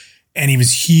Ironforge, and he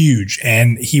was huge,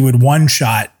 and he would one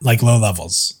shot like low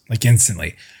levels like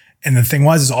instantly. And the thing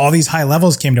was, is all these high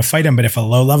levels came to fight him, but if a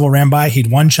low level ran by,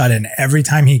 he'd one shot it, and every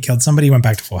time he killed somebody, he went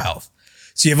back to full health.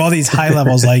 So you have all these high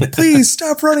levels like, please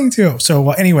stop running to. So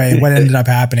anyway, what ended up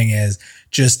happening is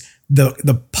just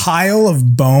the pile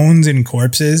of bones and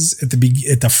corpses at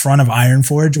the front of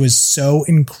Ironforge was so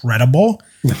incredible.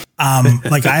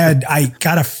 Like I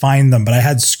gotta find them, but I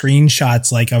had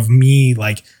screenshots like of me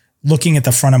like looking at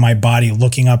the front of my body,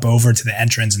 looking up over to the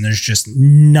entrance, and there's just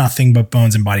nothing but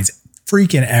bones and bodies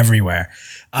freaking everywhere.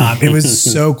 It was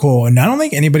so cool. And I don't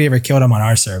think anybody ever killed him on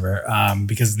our server,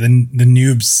 because the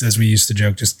noobs, as we used to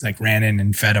joke, just like ran in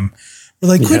and fed him. We're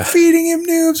like, quit feeding him,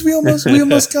 noobs. We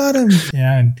almost got him.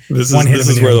 Yeah. And this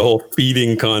is where the whole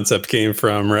feeding concept came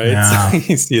from, right? Yeah.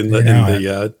 You see in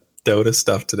the Dota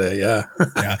stuff today. Yeah.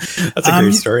 That's a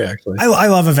great story, actually. I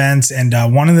love events. And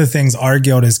one of the things our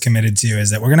guild is committed to is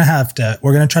that we're going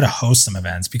to try to host some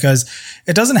events, because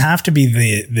it doesn't have to be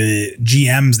the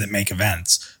GMs that make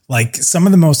events. Like some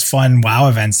of the most fun WoW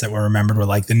events that were remembered were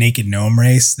like the Naked Gnome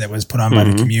race that was put on by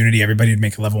the community. Everybody would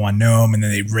make a level 1 gnome, and then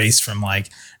they'd race from like,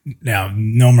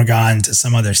 Gnomeregan to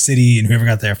some other city, and whoever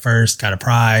got there first got a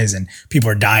prize. And people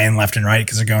are dying left and right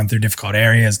because they're going through difficult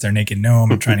areas. They're naked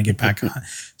gnome and trying to get back on.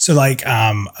 So like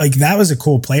that was a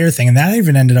cool player thing, and that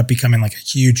even ended up becoming like a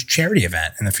huge charity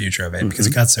event in the future of it because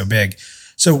it got so big.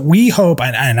 So we hope,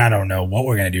 and I don't know what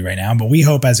we're going to do right now, but we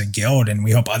hope as a guild, and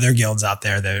we hope other guilds out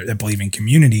there that believe in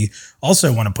community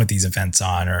also want to put these events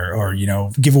on, or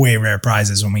give away rare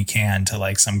prizes when we can to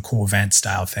like some cool event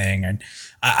style thing. And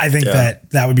I think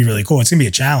that would be really cool. It's going to be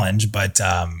a challenge, but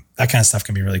that kind of stuff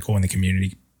can be really cool when the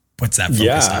community puts that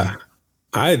focus on.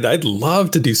 I'd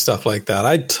love to do stuff like that.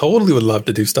 I totally would love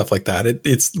to do stuff like that.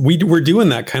 We're doing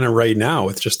that kind of right now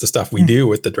with just the stuff we do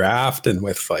with the draft and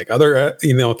with like other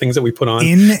things that we put on.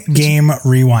 In-game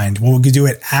rewind. We'll do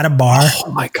it at a bar.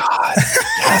 Oh my God!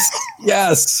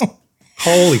 Yes.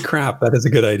 Holy crap! That is a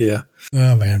good idea.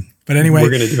 Oh man! But anyway,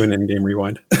 we're gonna do an in-game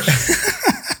rewind.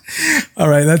 All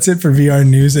right, that's it for VR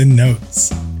news and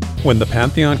notes. When the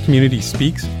Pantheon community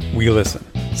speaks, we listen.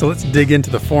 So let's dig into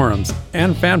the forums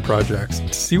and fan projects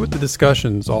to see what the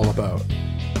discussion's all about.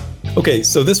 Okay,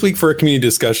 so this week for a community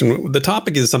discussion, the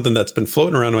topic is something that's been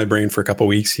floating around in my brain for a couple of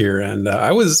weeks here, and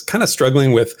I was kind of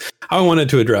struggling with how I wanted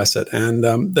to address it. And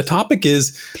the topic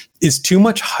is too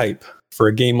much hype for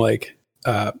a game like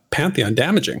Pantheon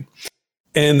damaging?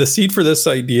 And the seed for this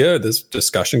idea, this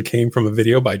discussion, came from a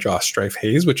video by Josh Strife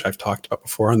Hayes, which I've talked about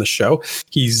before on the show.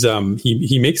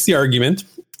 He makes the argument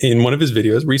in one of his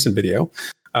videos, recent video,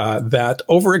 that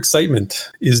overexcitement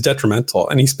is detrimental.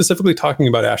 And he's specifically talking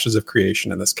about Ashes of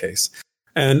Creation in this case.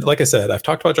 And like I said, I've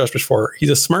talked about Josh before. He's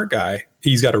a smart guy.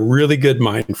 He's got a really good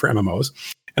mind for MMOs.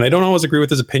 And I don't always agree with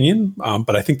his opinion,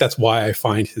 but I think that's why I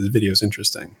find his videos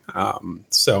interesting.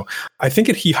 So I think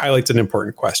he highlights an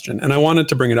important question, and I wanted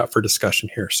to bring it up for discussion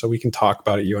here so we can talk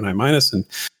about it, you and I minus, and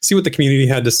see what the community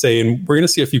had to say. And we're going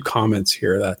to see a few comments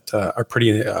here that are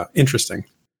pretty interesting.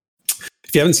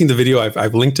 If you haven't seen the video,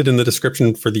 I've linked it in the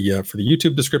description for the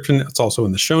YouTube description. It's also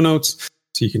in the show notes,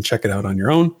 so you can check it out on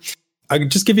your own. I could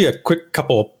just give you a quick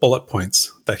couple of bullet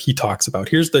points that he talks about.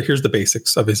 Here's the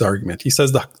basics of his argument. He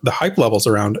says the hype levels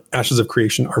around Ashes of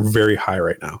Creation are very high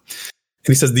right now. And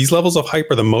he says these levels of hype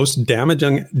are the most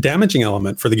damaging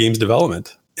element for the game's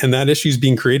development. And that issue is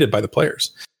being created by the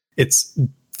players. It's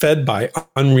fed by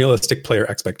unrealistic player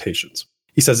expectations.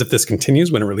 He says if this continues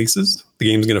when it releases, the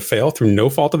game's going to fail through no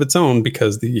fault of its own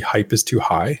because the hype is too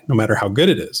high, no matter how good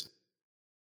it is.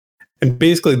 And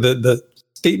basically the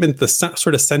statement, the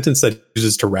sort of sentence that he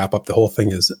uses to wrap up the whole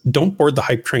thing is, don't board the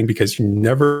hype train because it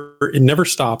never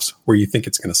stops where you think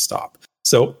it's going to stop.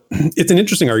 So it's an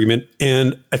interesting argument.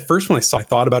 And at first when I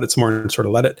thought about it some more and sort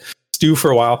of let it stew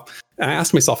for a while, I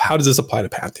asked myself, how does this apply to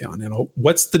Pantheon?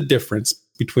 What's the difference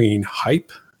between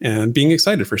hype and being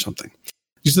excited for something?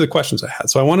 These are the questions I had.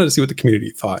 So I wanted to see what the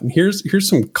community thought. And here's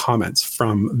some comments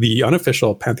from the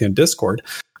unofficial Pantheon Discord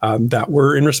that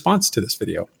were in response to this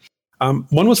video.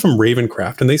 One was from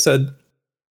Ravencraft, and they said,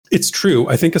 it's true.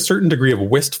 I think a certain degree of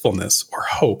wistfulness or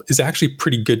hope is actually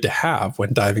pretty good to have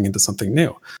when diving into something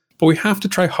new. But we have to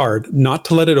try hard not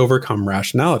to let it overcome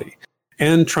rationality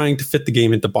and trying to fit the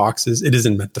game into boxes it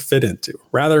isn't meant to fit into.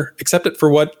 Rather, accept it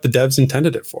for what the devs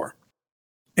intended it for.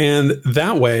 And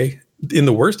that way, in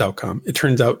the worst outcome, if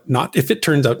it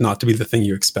turns out not to be the thing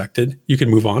you expected, you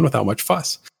can move on without much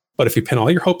fuss. But if you pin all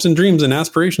your hopes and dreams and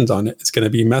aspirations on it, it's going to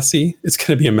be messy. It's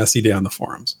going to be a messy day on the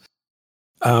forums.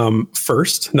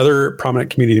 First, another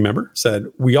prominent community member said,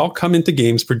 we all come into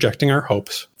games projecting our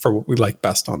hopes for what we like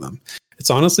best on them. It's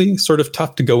honestly sort of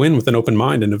tough to go in with an open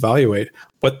mind and evaluate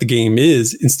what the game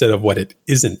is instead of what it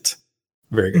isn't.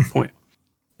 Very good point.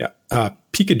 Yeah.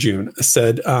 Pika June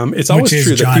said, it's always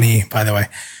true Johnny, that by the way.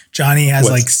 Johnny has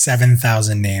like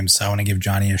 7,000 names. So I want to give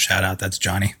Johnny a shout out. That's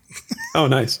Johnny. Oh,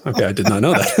 nice. Okay. I did not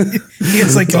know that. He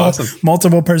has like awesome.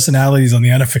 Multiple personalities on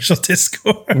the unofficial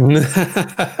Discord.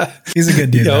 He's a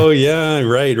good dude. Oh, yeah.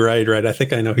 Right. I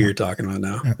think I know who you're talking about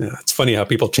now. Yeah. It's funny how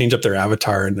people change up their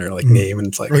avatar and their like name, and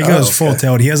it's like, he goes full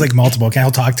tilt. He has like multiple.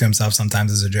 He'll talk to himself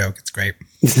sometimes as a joke. It's great.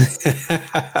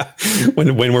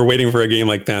 when we're waiting for a game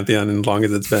like Pantheon, and as long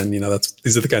as it's been,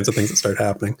 these are the kinds of things that start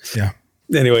happening. Yeah.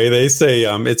 Anyway, they say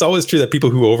it's always true that people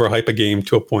who overhype a game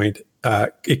to a point,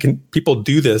 people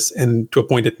do this and to a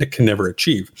point it can never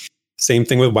achieve. Same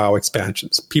thing with WoW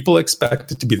expansions. People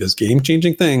expect it to be this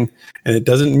game-changing thing, and it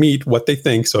doesn't meet what they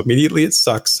think, so immediately it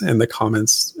sucks, and they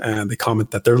comment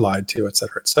that they're lied to, et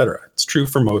cetera, et cetera. It's true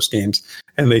for most games,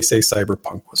 and they say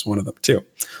Cyberpunk was one of them too.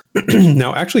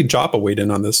 Now, actually, Joppa weighed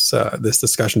in on this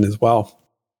discussion as well,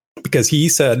 because he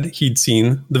said he'd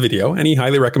seen the video and he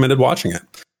highly recommended watching it.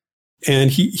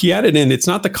 And he added in, it's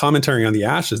not the commentary on the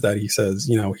ashes that he says,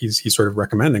 he's sort of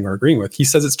recommending or agreeing with. He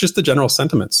says it's just the general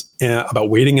sentiments about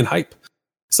waiting and hype.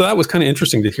 So that was kind of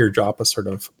interesting to hear Joppa sort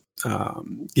of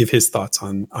give his thoughts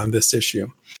on this issue.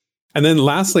 And then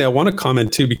lastly, I want to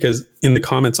comment too, because in the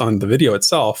comments on the video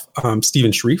itself,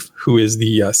 Stephen Sharif, who is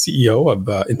the CEO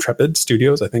of Intrepid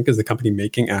Studios, I think is the company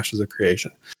making Ashes of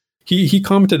Creation. He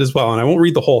commented as well, and I won't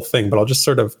read the whole thing, but I'll just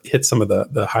sort of hit some of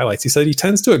the highlights. He said he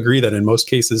tends to agree that in most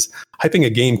cases, hyping a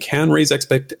game can raise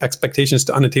expectations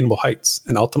to unattainable heights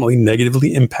and ultimately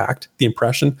negatively impact the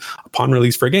impression upon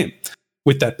release for a game.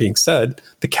 With that being said,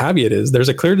 the caveat is there's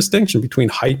a clear distinction between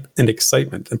hype and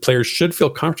excitement, and players should feel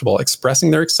comfortable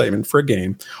expressing their excitement for a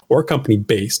game or a company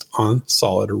based on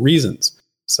solid reasons.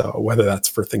 So whether that's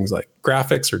for things like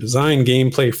graphics or design,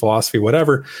 gameplay, philosophy,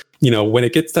 whatever, when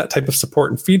it gets that type of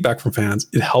support and feedback from fans,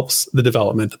 it helps the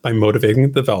development by motivating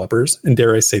the developers and,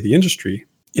 dare I say, the industry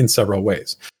in several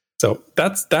ways. So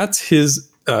that's his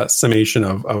summation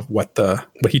of what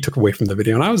he took away from the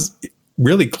video. And I was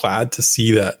really glad to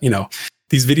see that,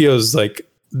 these videos, like,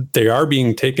 they are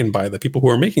being taken by the people who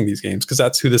are making these games, because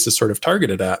that's who this is sort of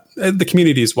targeted at, the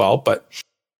community as well. But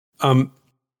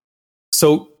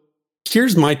so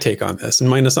here's my take on this, and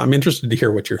Minus, I'm interested to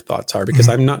hear what your thoughts are, because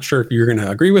I'm not sure if you're going to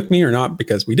agree with me or not,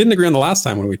 because we didn't agree on the last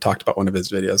time when we talked about one of his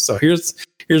videos. So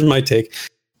here's my take.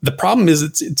 The problem is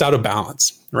it's out of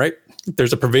balance, right?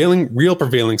 There's a real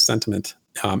prevailing sentiment,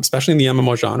 especially in the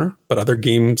MMO genre, but other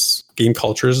game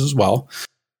cultures as well,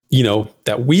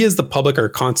 that we as the public are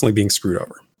constantly being screwed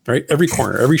over, right? Every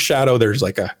corner, every shadow, there's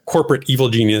like a corporate evil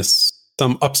genius,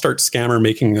 some upstart scammer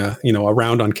making a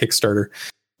round on Kickstarter.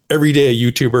 Every day a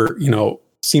YouTuber,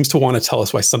 seems to want to tell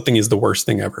us why something is the worst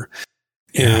thing ever.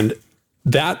 And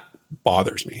that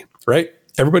bothers me, right?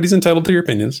 Everybody's entitled to your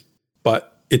opinions,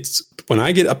 but it's when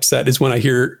I get upset is when I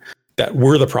hear that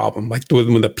we're the problem. Like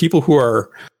when the people who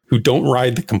don't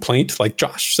ride the complaint, like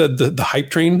Josh said, the hype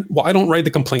train. Well, I don't ride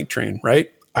the complaint train,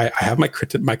 right? I have my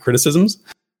criticisms,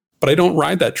 but I don't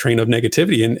ride that train of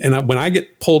negativity. And when I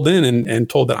get pulled in and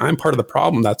told that I'm part of the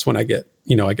problem, that's when I get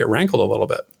rankled a little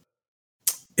bit.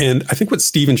 And I think what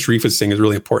Stephen Sharif was saying is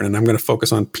really important, and I'm going to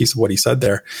focus on a piece of what he said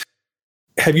there.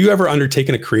 Have you ever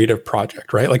undertaken a creative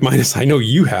project, right? Like Minus, I know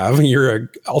you have, and you're a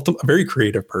very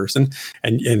creative person,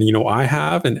 and I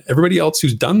have, and everybody else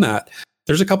who's done that.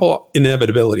 There's a couple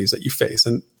inevitabilities that you face,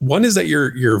 and one is that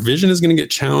your vision is going to get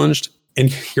challenged,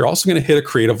 and you're also going to hit a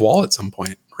creative wall at some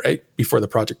point, right? Before the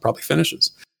project probably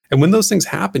finishes. And when those things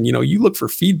happen, you look for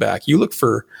feedback, you look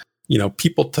for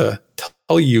people to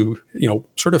tell you,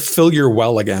 sort of fill your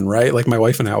well again, right? Like my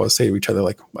wife and I always say to each other,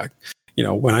 like,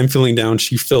 when I'm feeling down,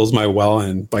 she fills my well,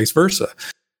 and vice versa.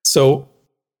 So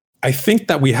I think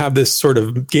that we have this sort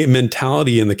of game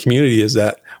mentality in the community, is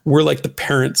that we're like the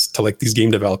parents to like these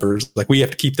game developers. Like we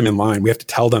have to keep them in line. We have to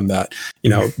tell them that,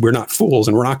 we're not fools,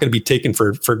 and we're not going to be taken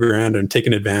for granted and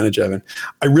taken advantage of. And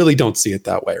I really don't see it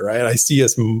that way, right? I see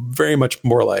us very much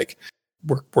more like,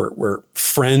 we're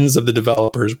friends of the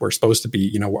developers. We're supposed to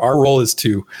be, our role is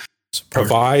to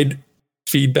provide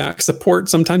feedback, support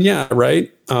sometimes. Yeah.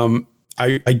 Right.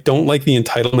 I don't like the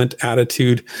entitlement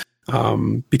attitude,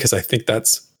 because I think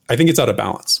it's out of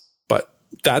balance, but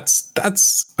that's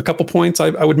a couple points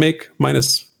I would make.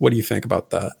 Minus, what do you think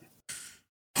about that?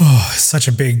 Oh, such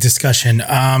a big discussion.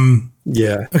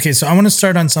 Yeah. Okay. So I want to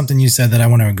start on something you said that I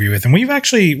want to agree with. And we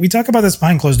talk about this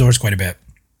behind closed doors quite a bit.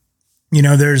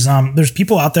 There's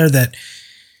people out there that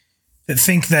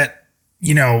think that,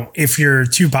 if you're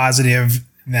too positive,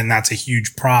 then that's a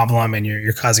huge problem and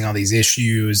you're causing all these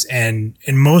issues. And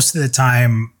most of the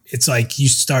time it's like you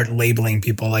start labeling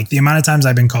people. Like the amount of times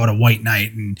I've been called a white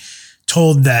knight and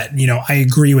told that, I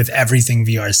agree with everything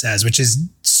VR says, which is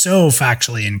so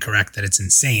factually incorrect that it's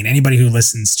insane. Anybody who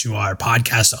listens to our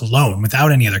podcast alone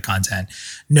without any other content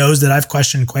knows that I've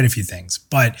questioned quite a few things,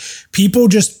 but people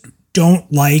just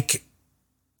don't like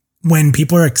when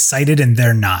people are excited and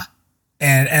they're not.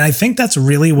 And I think that's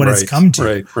really what it's come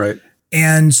to. Right.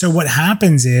 And so what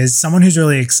happens is someone who's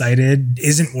really excited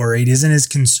isn't worried, isn't as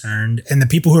concerned. And the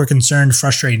people who are concerned,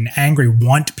 frustrated, and angry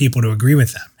want people to agree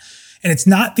with them. And it's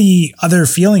not the other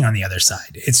feeling on the other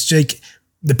side. It's like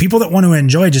the people that want to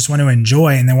enjoy just want to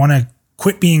enjoy and they want to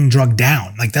quit being drugged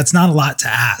down. Like that's not a lot to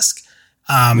ask.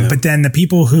 But then the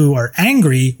people who are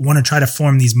angry want to try to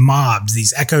form these mobs,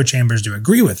 these echo chambers to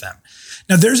agree with them.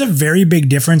 Now, there's a very big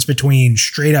difference between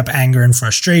straight up anger and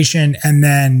frustration and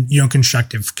then,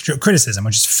 constructive criticism,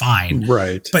 which is fine.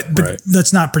 Right. But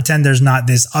let's not pretend there's not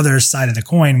this other side of the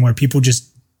coin where people just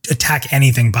attack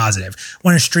anything positive.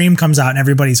 When a stream comes out and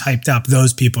everybody's hyped up,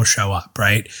 those people show up,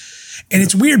 right? And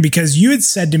it's weird because you had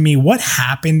said to me, what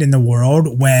happened in the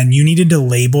world when you needed to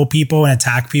label people and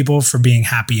attack people for being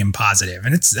happy and positive?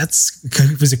 And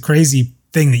it was a crazy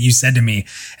thing that you said to me.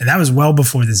 And that was well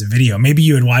before this video. Maybe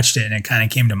you had watched it and it kind of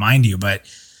came to mind to you, but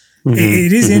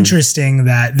it is interesting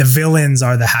that the villains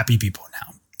are the happy people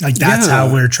now. Like that's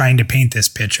how we're trying to paint this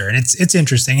picture. And it's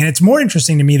interesting. And it's more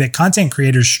interesting to me that content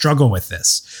creators struggle with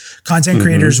this. Content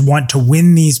creators want to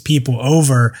win these people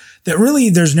over that really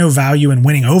there's no value in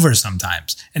winning over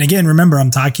sometimes. And again, remember,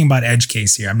 I'm talking about edge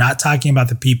case here. I'm not talking about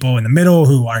the people in the middle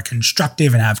who are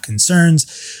constructive and have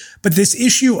concerns. But this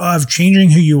issue of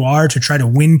changing who you are to try to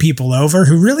win people over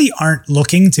who really aren't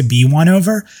looking to be won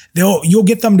over, you'll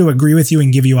get them to agree with you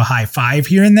and give you a high five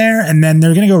here and there. And then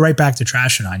they're going to go right back to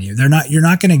trashing on you. You're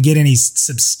not going to get any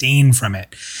sustain from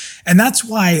it. And that's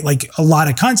why like a lot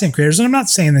of content creators, and I'm not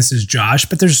saying this is Josh,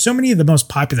 but there's so many of the most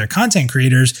popular content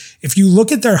creators. If you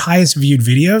look at their highest viewed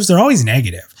videos, they're always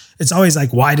negative. It's always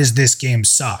like, why does this game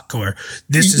suck? Or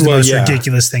this is the most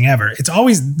ridiculous thing ever. It's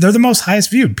always, they're the most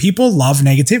highest viewed. People love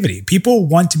negativity. People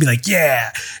want to be like,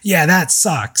 yeah, that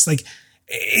sucks. Like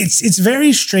it's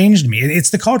very strange to me. It's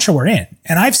the culture we're in.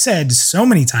 And I've said so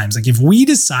many times, like if we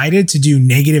decided to do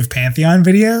negative Pantheon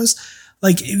videos,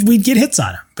 like we'd get hits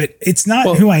on them, but it's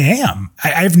not who I am. I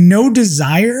have no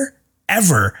desire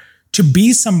ever to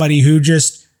be somebody who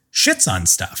just shits on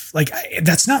stuff. Like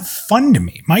that's not fun to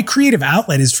me. My creative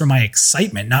outlet is for my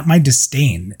excitement, not my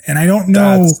disdain. And I don't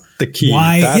know the key.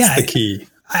 Why. That's the key.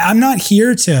 I'm not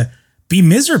here to be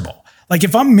miserable. Like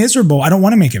if I'm miserable, I don't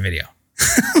want to make a video.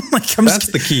 That's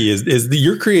the key is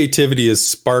your creativity is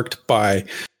sparked by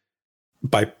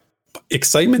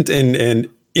excitement and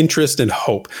interest and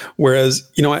hope. Whereas,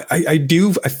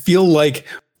 I feel like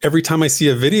every time I see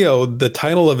a video, the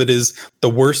title of it is the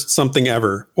worst something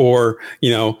ever, or,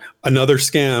 another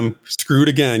scam, screwed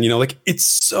again, like it's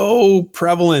so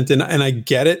prevalent and I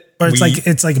get it. Or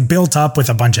it's like built up with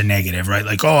a bunch of negative, right?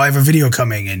 Like, oh, I have a video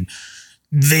coming and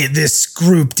this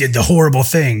group did the horrible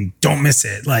thing. Don't miss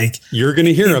it. Like you're going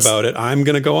to hear about it. I'm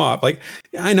going to go off. Like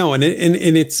I know. And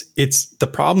it's the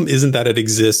problem isn't that it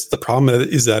exists. The problem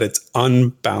is that it's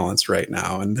unbalanced right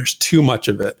now. And there's too much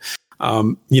of it.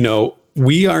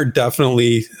 We are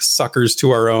definitely suckers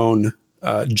to our own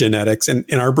genetics and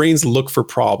our brains look for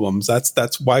problems.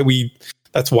 That's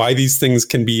why these things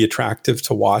can be attractive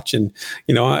to watch. And,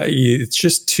 it's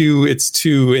just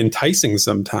too enticing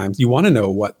sometimes. You want to know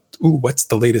what's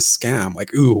the latest scam?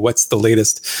 Like, what's the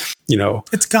latest,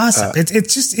 It's gossip.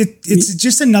 It's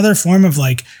just another form of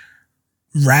like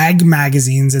rag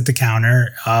magazines at the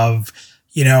counter of,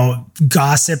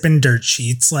 gossip and dirt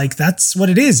sheets. Like that's what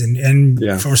it is.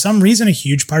 And for some reason, a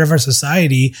huge part of our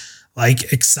society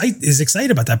is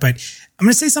excited about that. But I'm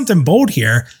going to say something bold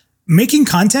here. Making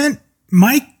content,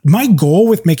 my goal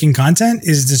with making content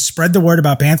is to spread the word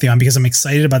about Pantheon because I'm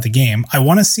excited about the game. I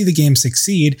want to see the game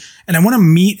succeed and I want to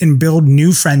meet and build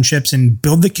new friendships and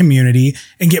build the community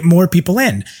and get more people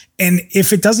in. And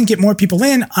if it doesn't get more people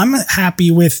in, I'm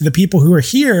happy with the people who are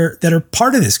here that are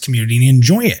part of this community and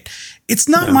enjoy it. It's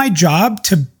not my job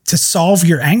to solve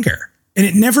your anger. And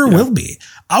it never will be.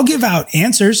 I'll give out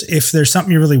answers if there's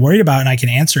something you're really worried about and I can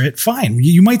answer it. Fine.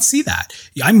 You might see that.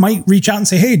 I might reach out and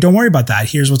say, hey, don't worry about that.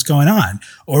 Here's what's going on.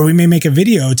 Or we may make a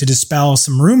video to dispel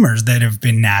some rumors that have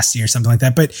been nasty or something like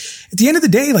that. But at the end of the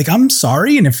day, like, I'm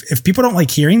sorry. And if people don't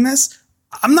like hearing this,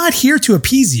 I'm not here to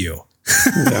appease you.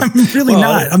 I'm really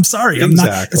not. I'm sorry. I'm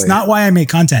not. It's not why I make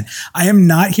content. I am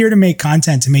not here to make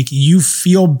content to make you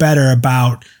feel better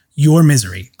about your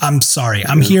misery. I'm sorry.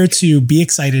 I'm here to be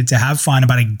excited, to have fun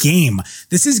about a game.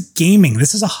 This is gaming.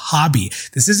 This is a hobby.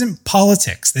 This isn't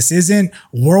politics. This isn't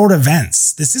world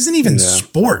events. This isn't even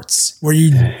sports where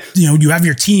you have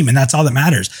your team and that's all that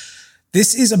matters.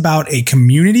 This is about a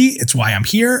community. It's why I'm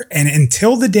here. And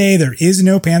until the day there is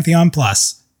no Pantheon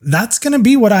Plus, that's going to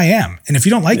be what I am. And if you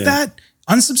don't like that,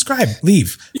 unsubscribe,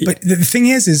 leave. But the thing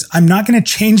is I'm not going to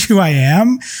change who I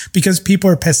am because people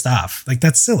are pissed off. Like,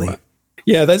 that's silly.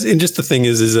 Yeah, and just the thing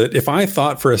is that if I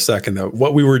thought for a second that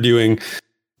what we were doing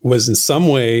was in some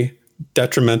way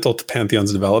detrimental to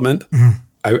Pantheon's development,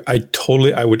 I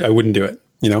wouldn't do it.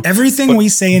 You know, everything we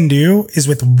say and do is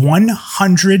with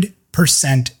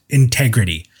 100%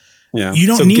 integrity. Yeah. You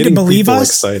don't need to believe us.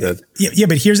 Excited. Yeah,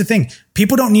 but here's the thing.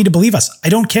 People don't need to believe us. I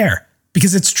don't care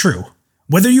because it's true.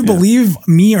 Whether you believe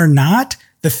me or not,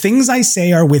 the things I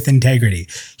say are with integrity.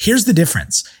 Here's the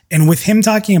difference. And with him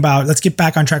talking about, let's get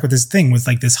back on track with this thing with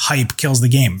like this hype kills the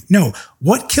game. No,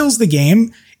 what kills the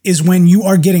game is when you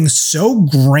are getting so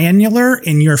granular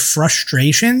in your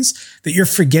frustrations that you're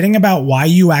forgetting about why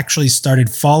you actually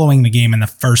started following the game in the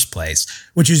first place,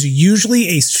 which is usually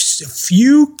a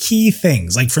few key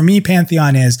things. Like for me,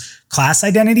 Pantheon is class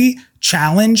identity,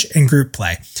 challenge, and group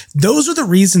play. Those are the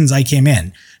reasons I came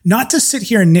in, not to sit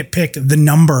here and nitpick the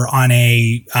number on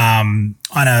a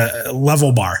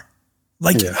level bar.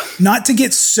 Like, not to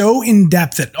get so in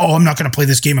depth that, I'm not going to play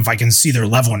this game if I can see their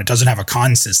level and it doesn't have a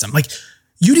con system. Like,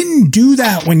 you didn't do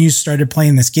that when you started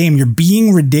playing this game. You're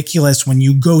being ridiculous when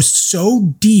you go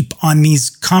so deep on these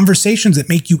conversations that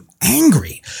make you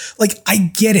angry. Like, I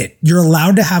get it. You're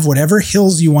allowed to have whatever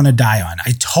hills you want to die on.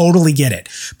 I totally get it.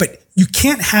 But you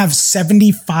can't have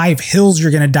 75 hills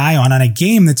you're going to die on a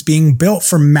game that's being built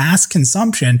for mass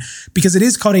consumption because it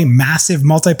is called a massive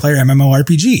multiplayer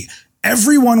MMORPG.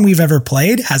 Everyone we've ever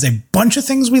played has a bunch of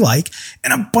things we like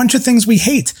and a bunch of things we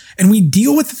hate. And we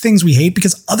deal with the things we hate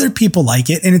because other people like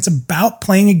it. And it's about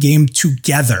playing a game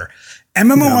together.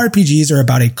 MMORPGs are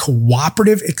about a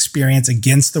cooperative experience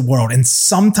against the world. And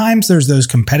sometimes there's those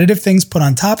competitive things put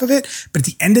on top of it. But at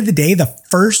the end of the day, the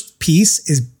first piece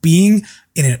is being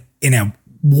in a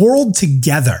world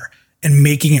together and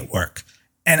making it work.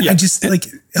 And I just it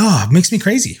makes me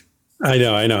crazy. I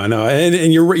know.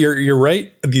 And you're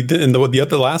right.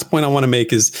 The last point I want to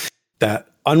make is that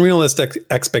unrealistic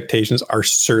expectations are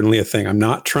certainly a thing. I'm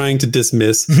not trying to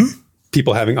dismiss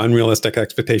people having unrealistic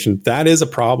expectations. That is a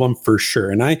problem for sure.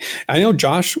 And I know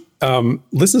Josh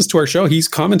listens to our show. He's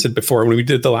commented before when we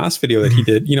did the last video that he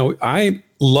did. You know, I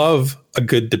love a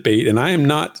good debate, and I am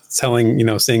not saying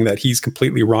that he's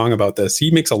completely wrong about this.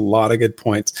 He makes a lot of good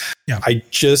points. Yeah. I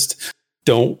just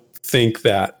don't think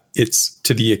that it's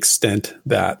to the extent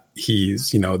that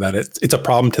he's, that it's a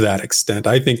problem to that extent.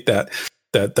 I think that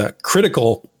the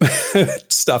critical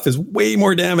stuff is way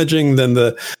more damaging than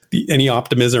the any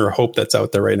optimism or hope that's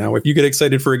out there right now. If you get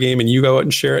excited for a game and you go out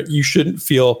and share it, you shouldn't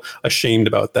feel ashamed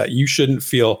about that. You shouldn't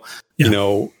feel,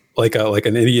 like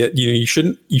an idiot. You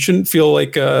shouldn't feel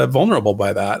like vulnerable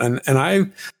by that. And I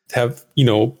have,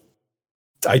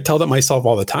 I tell that myself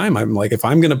all the time. I'm like, if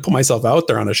I'm going to put myself out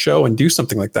there on a show and do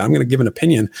something like that, I'm going to give an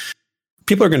opinion.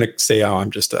 People are going to say, I'm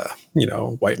just a,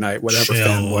 white knight, whatever,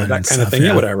 fanboy, that kind of thing.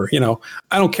 Yeah, whatever,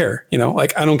 I don't care,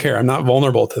 I don't care. I'm not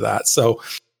vulnerable to that. So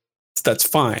that's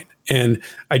fine. And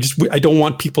I don't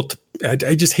want people to,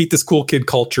 I just hate this cool kid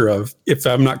culture of, if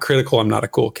I'm not critical, I'm not a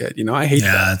cool kid. I hate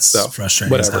that. Yeah, it's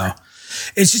frustrating. Whatever.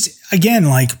 It's just, again,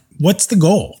 like, what's the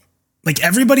goal? Like,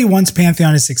 everybody wants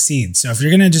Pantheon to succeed. So if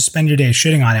you're going to just spend your day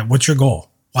shitting on it, what's your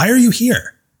goal? Why are you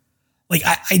here? Like,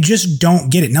 I just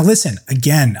don't get it. Now, listen,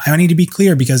 again, I need to be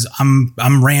clear because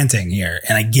I'm ranting here,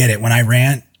 and I get it. When I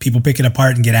rant, people pick it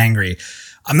apart and get angry.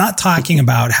 I'm not talking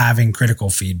about having critical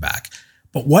feedback.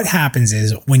 But what happens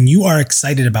is when you are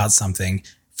excited about something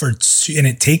and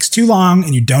it takes too long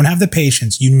and you don't have the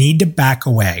patience, you need to back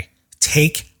away.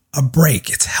 Take a break.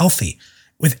 It's healthy.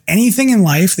 With anything in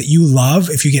life that you love,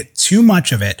 if you get too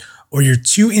much of it or you're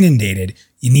too inundated,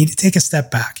 you need to take a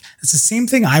step back. It's the same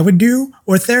thing I would do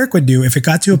or Theric would do. If it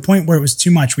got to a point where it was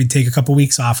too much, we'd take a couple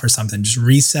weeks off or something, just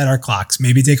reset our clocks,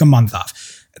 maybe take a month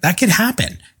off. That could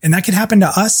happen. And that could happen to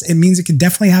us. It means it could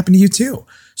definitely happen to you too.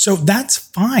 So that's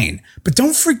fine. But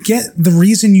don't forget the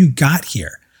reason you got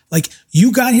here. Like,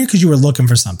 you got here because you were looking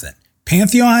for something.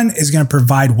 Pantheon is going to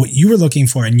provide what you were looking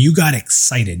for, and you got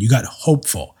excited. You got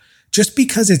hopeful. Just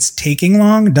because it's taking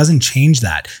long doesn't change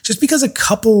that. Just because a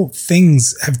couple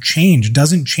things have changed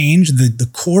doesn't change the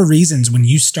core reasons when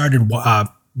you started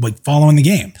following the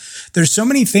game. There's so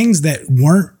many things that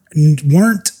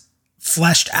weren't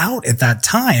fleshed out at that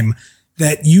time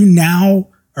that you now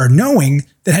are knowing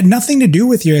that had nothing to do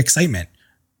with your excitement.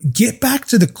 Get back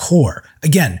to the core.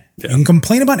 Again, you can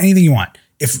complain about anything you want.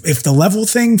 If the level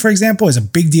thing, for example, is a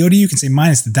big deal to you, you can say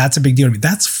minus that's a big deal to me.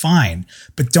 That's fine.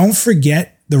 But don't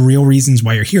forget the real reasons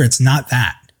why you're here. It's not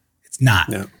that. It's not.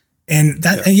 No. And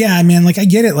that, I mean, like, I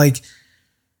get it. Like,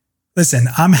 Listen,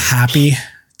 I'm happy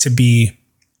to be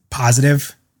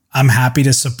positive. I'm happy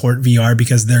to support VR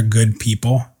because they're good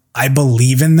people. I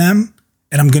believe in them,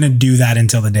 and I'm going to do that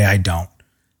until the day I don't.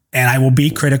 And I will be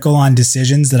critical on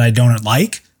decisions that I don't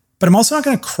like, but I'm also not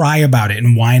going to cry about it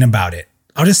and whine about it.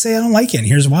 I'll just say I don't like it, and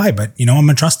here's why, but I'm going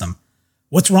to trust them.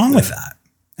 What's wrong with that?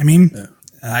 I mean,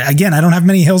 again, I don't have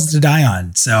many hills to die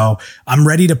on, so I'm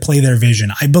ready to play their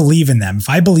vision. I believe in them. If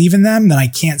I believe in them, then I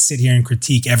can't sit here and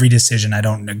critique every decision I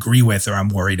don't agree with or I'm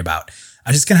worried about.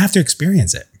 I'm just going to have to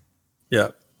experience it.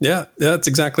 Yeah, that's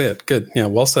exactly it. Good. Yeah,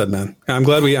 well said, man. I'm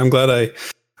glad I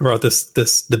brought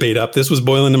this debate up. This was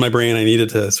boiling in my brain. I needed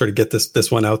to sort of get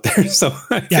this one out there. So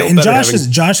and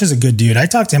Josh is a good dude. I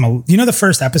talked to him. The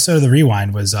first episode of the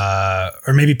Rewind was,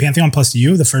 or maybe Pantheon Plus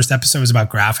You. The first episode was about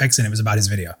graphics, and it was about his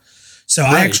video. So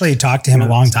I actually talked to him a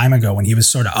long time ago when he was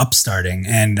sort of upstarting,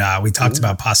 and we talked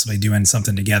about possibly doing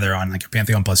something together on like a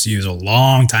Pantheon Plus You. It was a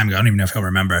long time ago. I don't even know if he'll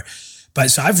remember. But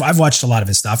so I've watched a lot of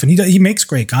his stuff, and he makes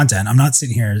great content. I'm not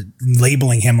sitting here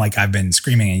labeling him like I've been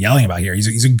screaming and yelling about here.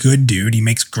 He's a good dude. He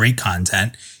makes great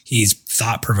content. He's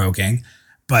thought provoking.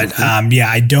 But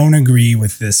I don't agree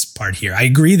with this part here. I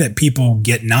agree that people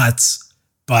get nuts,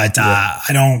 but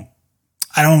I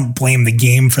don't blame the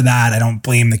game for that. I don't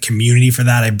blame the community for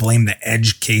that. I blame the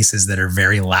edge cases that are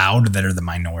very loud that are the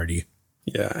minority.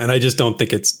 Yeah, and I just don't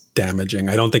think it's damaging.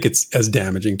 I don't think it's as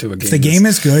damaging to a game. If the game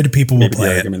is good, people will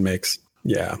play it. Argument makes.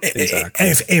 Yeah, exactly.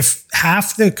 If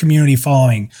half the community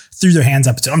following threw their hands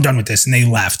up and said, I'm done with this, and they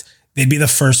left, they'd be the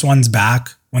first ones back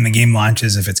when the game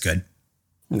launches if it's good.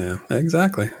 Yeah,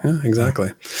 exactly.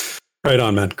 Right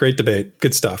on, man. Great debate.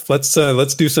 Good stuff. Let's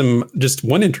do just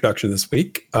one introduction this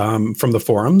week from the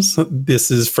forums. This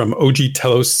is from OG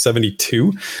Telos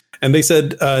 72. And they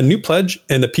said, new pledge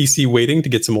and a PC waiting to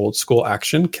get some old school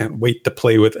action. Can't wait to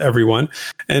play with everyone.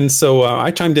 And so I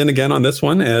chimed in again on this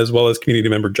one, as well as community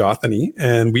member Jothany.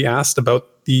 And we asked about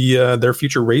their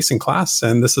future race and class.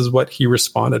 And this is what he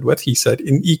responded with. He said,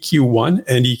 in EQ1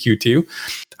 and EQ2,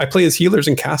 I play as healers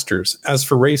and casters. As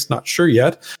for race, not sure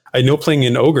yet. I know playing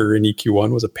an ogre in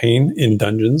EQ1 was a pain in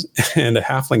dungeons, and a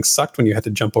halfling sucked when you had to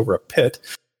jump over a pit.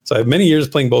 So I have many years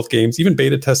playing both games, even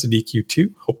beta tested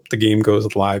EQ2. Hope the game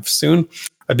goes live soon.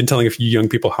 I've been telling a few young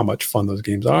people how much fun those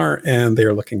games are, and they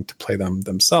are looking to play them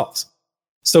themselves.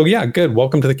 So yeah, good.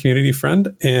 Welcome to the community,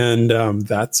 friend. And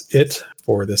that's it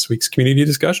for this week's community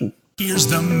discussion. Here's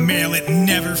the mail, it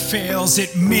never fails.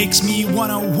 It makes me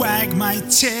want to wag my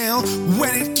tail.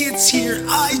 When it gets here,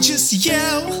 I just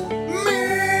yell,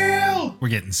 mail! We're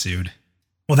getting sued.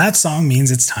 Well, that song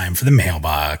means it's time for the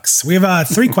mailbox. We have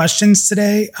 3 questions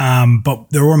today, but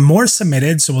there were more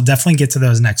submitted, so we'll definitely get to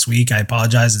those next week. I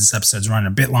apologize, this episode's running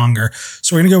a bit longer,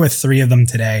 so we're going to go with 3 of them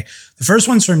today. The first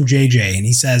one's from JJ, and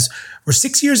he says, we're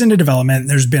 6 years into development, and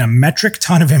there's been a metric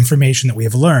ton of information that we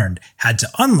have learned, had to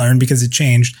unlearn because it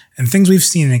changed, and things we've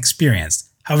seen and experienced.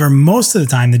 However, most of the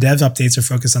time, the devs updates are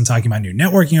focused on talking about new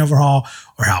networking overhaul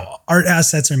or how art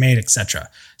assets are made, etc.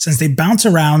 Since they bounce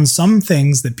around, some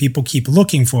things that people keep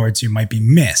looking forward to might be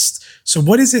missed. So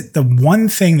what is it, the one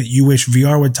thing that you wish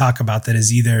VR would talk about that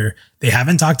is either they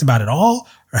haven't talked about at all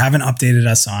or haven't updated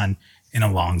us on in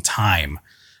a long time?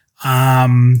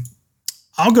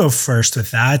 I'll go first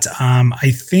with that.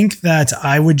 I think that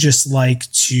I would just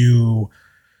like to...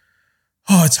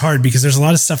 Oh, it's hard because there's a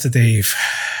lot of stuff that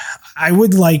I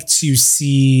would like to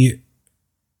see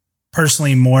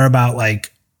personally more about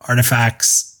like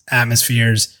artifacts,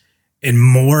 atmospheres, and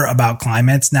more about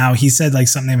climates. Now, he said like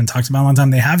something they haven't talked about in a long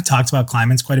time. They have talked about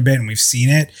climates quite a bit and we've seen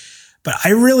it, but I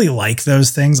really like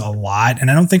those things a lot. And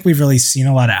I don't think we've really seen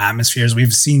a lot of atmospheres.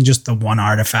 We've seen just the one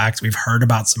artifact. We've heard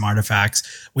about some artifacts.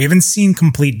 We haven't seen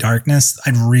complete darkness.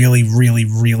 I'd really, really,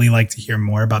 really like to hear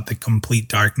more about the complete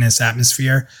darkness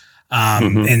atmosphere.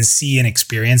 And see and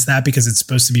experience that because it's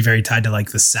supposed to be very tied to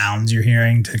like the sounds you're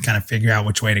hearing to kind of figure out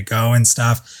which way to go and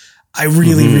stuff. I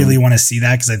really, really want to see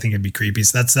that because I think it'd be creepy.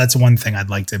 So that's one thing I'd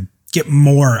like to get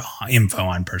more info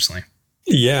on personally.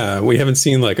 Yeah, we haven't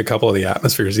seen like a couple of the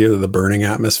atmospheres, either the burning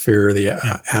atmosphere, the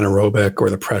anaerobic, or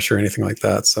the pressure, anything like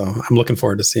that. So I'm looking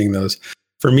forward to seeing those.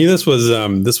 For me, this was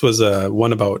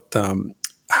one about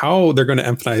how they're going to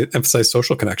emphasize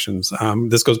social connections.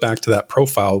 This goes back to that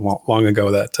profile long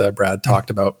ago that Brad talked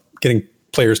about, getting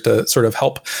players to sort of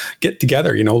help get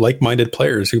together, like-minded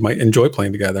players who might enjoy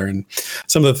playing together, and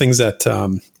some of the things that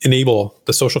enable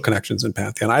the social connections in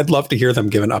Pantheon. I'd love to hear them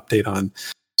give an update on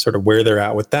sort of where they're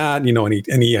at with that.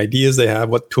 Any ideas they have,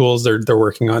 what tools they're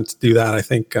working on to do that. I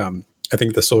think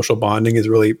the social bonding is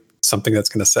really something that's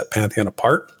going to set Pantheon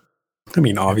apart. I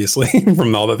mean, obviously,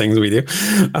 from all the things we do.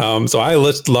 So I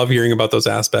just love hearing about those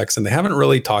aspects, and they haven't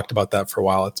really talked about that for a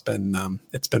while. It's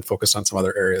been focused on some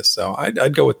other areas. So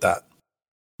I'd go with that.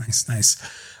 Nice.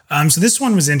 So this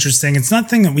one was interesting. It's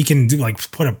nothing that we can do,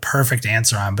 like put a perfect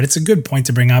answer on, but it's a good point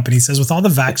to bring up. And he says, with all the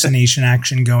vaccination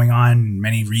action going on in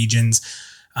many regions,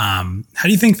 how do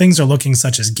you think things are looking,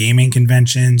 such as gaming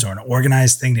conventions or an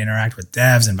organized thing to interact with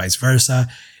devs and vice versa?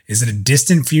 Is it a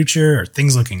distant future or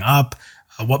things looking up?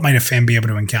 What might a fan be able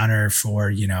to encounter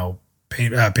for,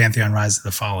 Pantheon Rise of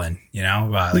the Fallen,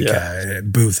 a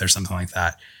booth or something like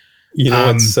that?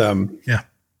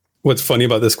 What's funny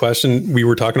about this question, we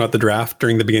were talking about the draft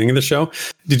during the beginning of the show.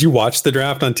 Did you watch the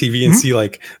draft on TV and see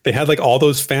they had all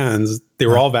those fans, they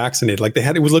were all vaccinated.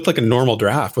 It looked like a normal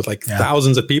draft with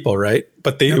thousands of people, right?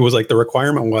 But it was the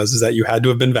requirement was that you had to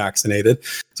have been vaccinated.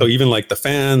 So even the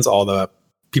fans, all the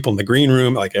people in the green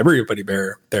room, everybody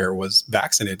there was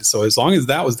vaccinated. So as long as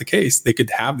that was the case, they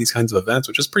could have these kinds of events,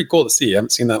 which is pretty cool to see. I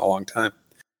haven't seen that in a long time.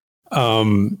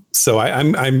 So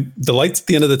I'm the lights at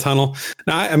the end of the tunnel.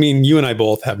 Now, I mean, you and I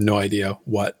both have no idea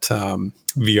what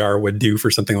VR would do for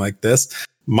something like this.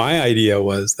 My idea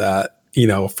was that,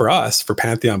 for us, for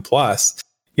Pantheon Plus,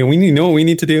 we know what we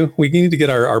need to do. We need to get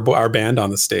our band on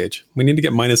the stage. We need to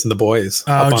get Minus and the Boys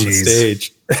up on the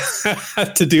stage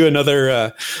to do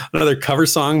another cover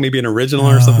song, maybe an original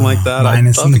or something like that.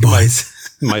 Minus and the Boys.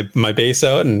 My bass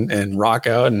out and rock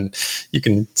out, and you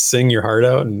can sing your heart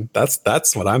out, and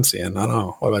that's what I'm seeing. I don't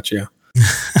know. What about you?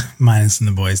 Minus and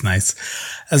the Boys. Nice.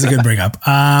 That's a good bring up.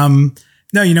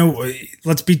 No,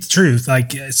 let's beat the truth.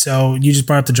 So you just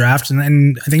brought up the draft,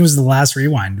 and I think it was the last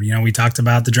rewind. We talked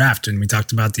about the draft, and we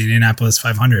talked about the Indianapolis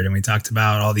 500, and we talked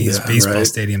about all these baseball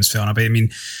stadiums filling up. I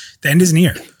mean, the end is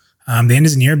near. The end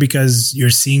is near because you're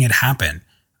seeing it happen.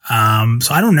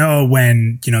 So I don't know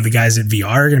when, the guys at VR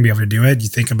are going to be able to do it. You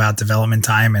think about development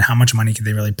time and how much money could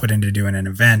they really put into doing an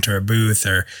event or a booth,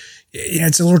 or,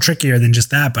 it's a little trickier than just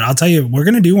that, but I'll tell you, we're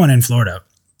going to do one in Florida.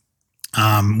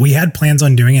 We had plans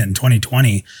on doing it in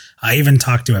 2020. I even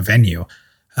talked to a venue.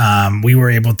 We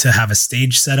were able to have a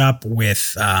stage set up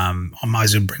with, I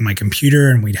would bring my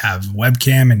computer, and we'd have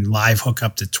webcam and live hook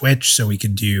up to Twitch, so we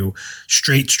could do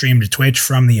straight stream to Twitch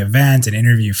from the event and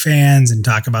interview fans and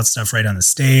talk about stuff right on the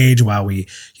stage while we,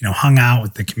 hung out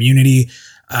with the community.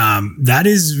 That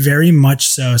is very much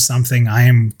so something I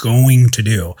am going to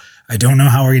do. I don't know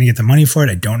how we're going to get the money for it.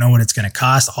 I don't know what it's going to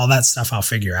cost. All that stuff I'll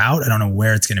figure out. I don't know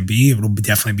where it's going to be. It'll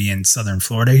definitely be in Southern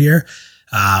Florida here.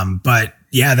 But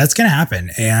yeah, that's going to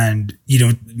happen. And,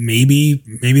 maybe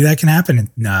that can happen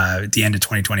at the end of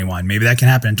 2021. Maybe that can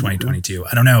happen in 2022.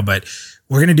 I don't know, but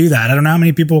we're going to do that. I don't know how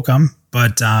many people will come,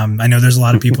 but I know there's a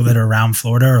lot of people that are around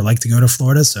Florida or like to go to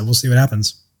Florida. So we'll see what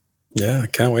happens. Yeah, I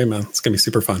can't wait, man. It's going to be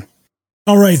super fun.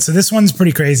 All right. So this one's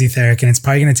pretty crazy, Theric, and it's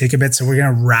probably going to take a bit. So we're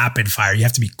going to rapid fire. You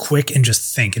have to be quick and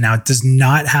just think. And now it does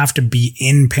not have to be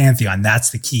in Pantheon. That's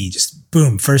the key. Just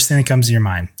boom. First thing that comes to your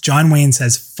mind. John Wayne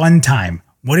says, fun time.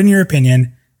 What, in your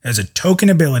opinion, is a token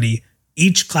ability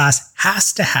each class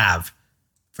has to have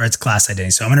for its class identity?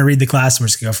 So I'm going to read the class and we're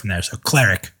just going to go from there. So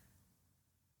cleric.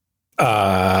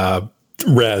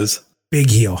 Res. Big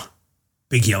heal.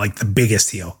 Big heal. Like the biggest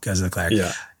heal because of the cleric.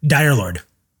 Yeah. Dire Lord.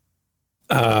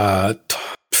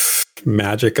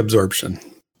 Magic absorption.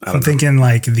 I'm thinking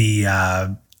like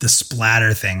the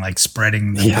splatter thing, like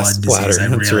spreading the blood splatter. disease. I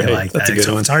That's really right. like That's that. a good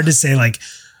So one. it's hard to say like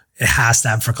it has to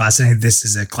have for class. I think this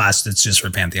is a class that's just for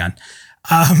Pantheon.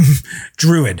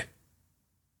 Druid.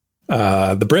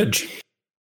 The bridge.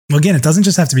 Well, again, it doesn't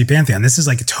just have to be Pantheon. This is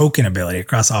like a token ability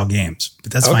across all games,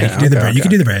 but that's fine. You can do the bridge. You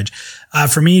can do the bridge.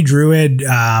 For me, Druid.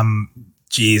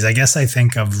 I guess I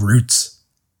think of roots.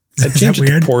 I'd change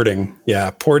it to porting.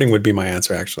 Yeah, porting would be my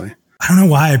answer, actually. I don't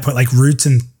know why I put like roots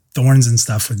and thorns and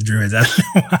stuff with druids. I don't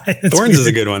know why. Thorns is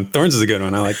a good one. Thorns is a good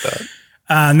one. I like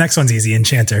that. Next one's easy.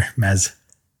 Enchanter. Mez.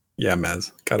 Yeah,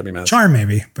 Mez. Gotta be Mez. Charm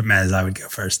maybe, but Mez I would go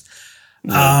first.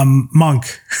 Yeah. Monk.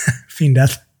 Fiend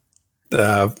Death.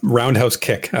 Roundhouse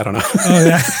kick. I don't know. Oh,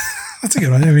 yeah. That's a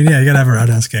good one. I mean, yeah, you gotta have a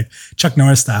roundhouse kick. Chuck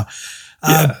Norris style.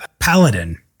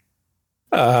 Paladin.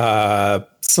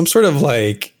 Some sort of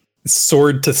like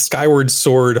sword to skyward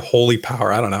sword, holy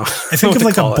power. I don't know. I think of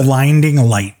like a blinding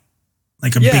light,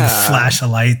 like a big flash of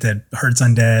light that hurts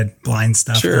undead, blind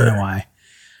stuff. Sure. I don't know why.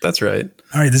 That's right.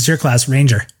 All right, this is your class.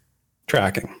 Ranger.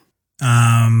 Tracking.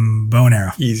 Bow and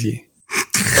arrow. Easy.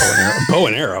 Bow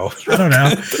and arrow. I don't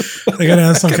know. They gotta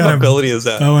have some kind of ability is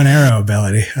that? Bow and arrow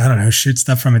ability. I don't know. Shoot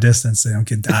stuff from a distance. They don't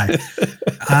get die.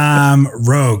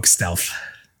 Rogue. Stealth.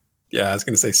 Yeah, I was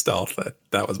gonna say stealth.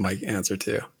 That was my answer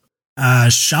too.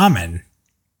 Shaman.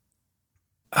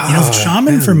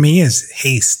 Shaman for me is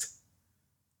haste.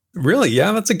 Really?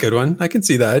 Yeah, that's a good one. I can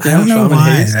see that. I don't know Shaman why.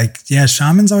 haste. Like, yeah,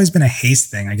 Shaman's always been a haste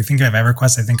thing. Like, I think of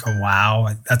EverQuest, I think of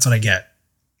WoW. That's what I get.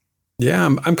 Yeah,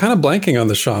 I'm kind of blanking on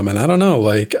the Shaman. I don't know.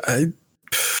 Like, I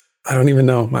don't even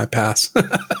know. My pass.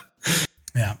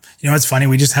 Yeah. You know what's funny?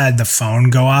 We just had the phone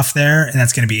go off there, and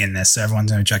that's going to be in this. So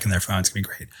everyone's going to be checking their phone. It's going to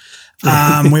be great.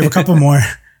 We have a couple more.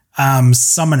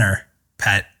 Summoner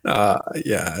pet.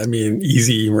 Yeah, I mean,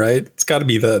 easy, right? It's got to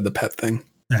be the pet thing.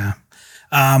 Yeah.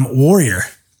 Warrior.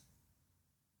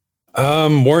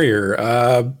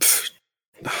 Warrior.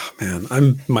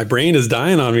 Man, my brain is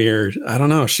dying on me here. I don't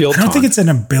know. Shield. I don't think it's an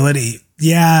ability.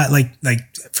 Yeah, like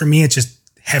for me, it's just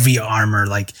heavy armor,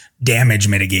 like damage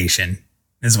mitigation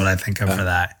is what I think of for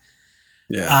that.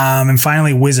 Yeah. And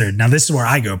finally, wizard. Now this is where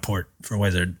I go port for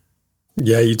wizard.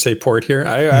 Yeah, you'd say port here.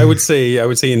 I would say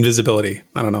invisibility.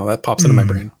 I don't know. That pops into my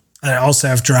brain. Also,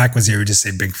 if Drac was here, we'd just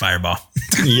say big fireball.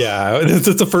 Yeah,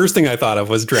 that's the first thing I thought of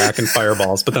was Drac and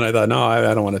fireballs. But then I thought, no, I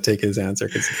don't want to take his answer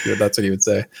because that's what he would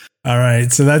say. All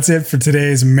right, so that's it for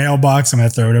today's mailbox. I'm going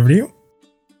to throw it over to you.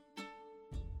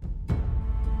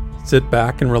 Sit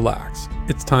back and relax.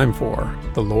 It's time for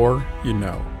the lore you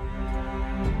know.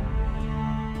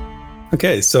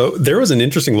 Okay, so there was an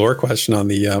interesting lore question on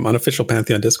the unofficial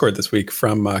Pantheon Discord this week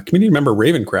from community member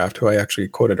Ravencraft, who I actually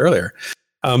quoted earlier.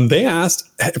 They asked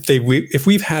if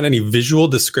we've had any visual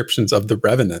descriptions of the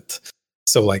Revenant.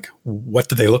 So, like, what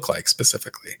do they look like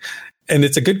specifically? And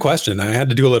it's a good question. I had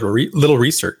to do a little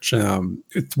research.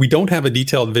 We don't have a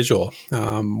detailed visual.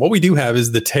 What we do have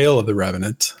is the tale of the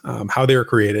Revenant, how they were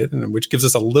created, and which gives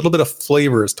us a little bit of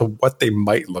flavor as to what they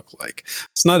might look like.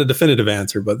 It's not a definitive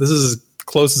answer, but this is as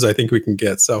close as I think we can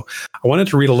get. So I wanted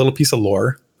to read a little piece of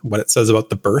lore, what it says about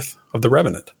the birth of the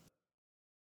Revenant.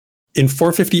 In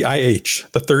 450 IH,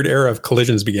 the third era of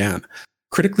collisions began,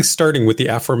 critically starting with the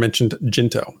aforementioned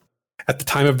Jinto. At the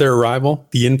time of their arrival,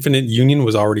 the Infinite Union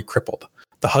was already crippled.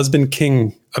 The husband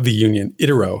king of the Union,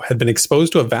 Itero, had been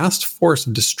exposed to a vast force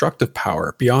of destructive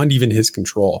power beyond even his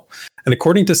control. And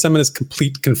according to Semena's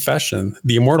complete confession,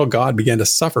 the immortal god began to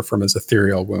suffer from his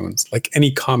ethereal wounds, like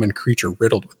any common creature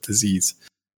riddled with disease.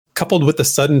 Coupled with the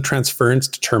sudden transference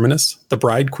to Terminus, the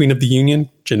bride queen of the Union,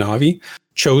 Genavi,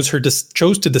 chose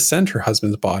to descend her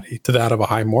husband's body to that of a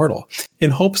high mortal,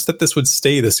 in hopes that this would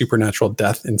stay the supernatural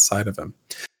death inside of him,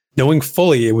 knowing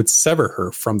fully it would sever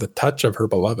her from the touch of her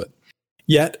beloved.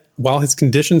 Yet, while his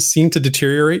condition seemed to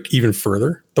deteriorate even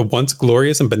further, the once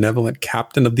glorious and benevolent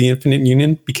captain of the Infinite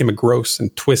Union became a gross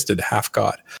and twisted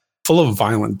half-god, full of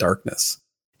violent darkness.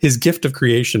 His gift of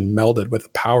creation melded with the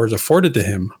powers afforded to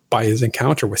him by his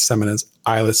encounter with Semena's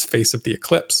eyeless face of the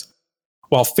eclipse.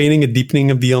 While feigning a deepening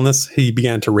of the illness, he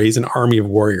began to raise an army of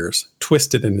warriors,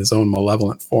 twisted in his own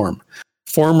malevolent form.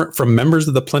 Formed from members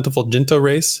of the plentiful Jinto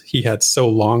race he had so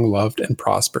long loved and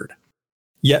prospered.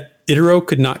 Yet, Itero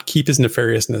could not keep his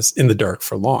nefariousness in the dark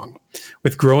for long.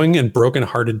 With growing and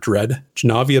broken-hearted dread,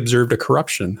 Genavi observed a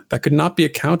corruption that could not be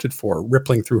accounted for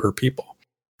rippling through her people.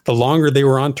 The longer they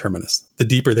were on Terminus, the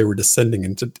deeper they were descending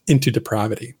into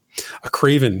depravity. A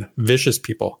craven, vicious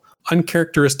people,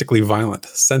 uncharacteristically violent,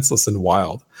 senseless, and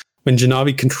wild. When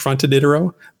Genavi confronted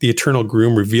Itero, the eternal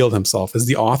groom revealed himself as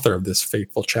the author of this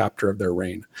fateful chapter of their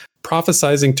reign,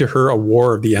 prophesizing to her a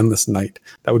war of the endless night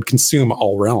that would consume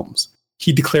all realms.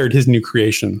 He declared his new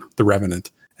creation, the Revenant,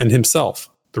 and himself,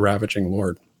 the Ravaging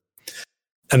Lord.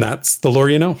 And that's the lore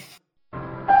you know.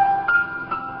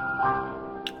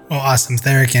 Well, awesome,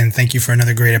 Theric, and thank you for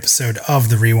another great episode of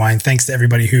The Rewind. Thanks to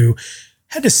everybody who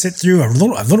had to sit through a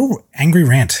little angry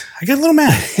rant. I got a little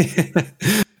mad.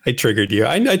 I triggered you.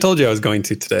 I told you I was going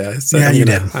to today. I said, yeah, you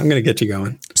did. I'm going to get you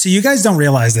going. So you guys don't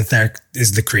realize that Theric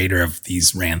is the creator of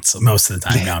these rants most of the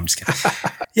time. No, I'm just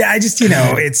kidding. Yeah, I just,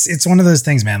 it's one of those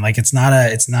things, man. Like it's not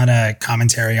a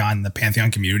commentary on the Pantheon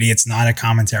community. It's not a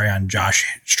commentary on Josh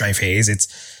Strife Hayes. It's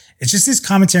just this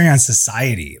commentary on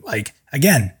society. Like,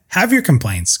 again, have your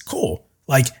complaints. Cool.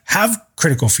 Like, have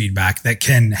critical feedback that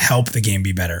can help the game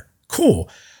be better. Cool.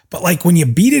 But like when you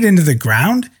beat it into the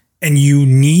ground and you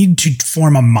need to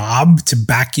form a mob to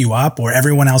back you up, or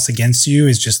everyone else against you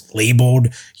is just labeled,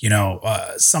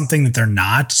 something that they're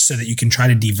not, so that you can try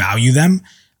to devalue them.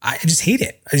 I just hate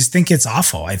it. I just think it's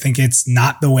awful. I think it's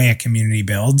not the way a community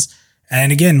builds.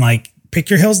 And again, like, pick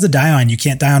your hills to die on. You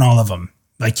can't die on all of them.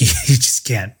 Like you just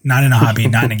can't, not in a hobby,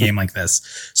 not in a game like this.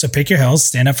 So pick your hills,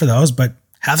 stand up for those, but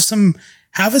have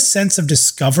a sense of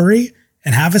discovery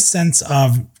and have a sense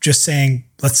of just saying,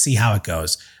 let's see how it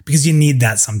goes, because you need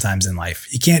that sometimes in life.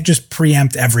 You can't just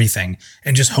preempt everything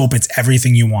and just hope it's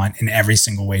everything you want in every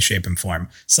single way, shape, and form.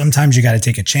 Sometimes you got to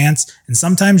take a chance, and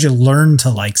sometimes you learn to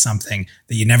like something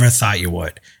that you never thought you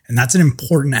would. And that's an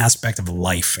important aspect of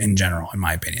life in general, in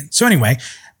my opinion. So anyway,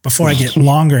 before I get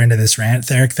longer into this rant,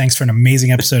 Theric, thanks for an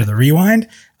amazing episode of The Rewind.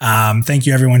 Thank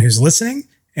you everyone who's listening,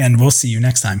 and we'll see you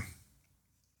next time.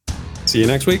 See you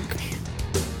next week.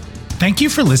 Thank you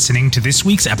for listening to this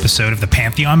week's episode of the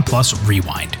Pantheon Plus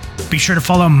Rewind. Be sure to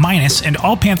follow Minus and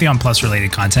all Pantheon Plus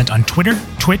related content on Twitter,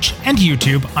 Twitch, and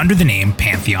YouTube under the name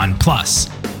Pantheon Plus.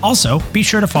 Also, be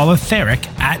sure to follow Theric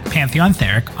at Pantheon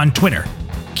Theric on Twitter.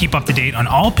 Keep up to date on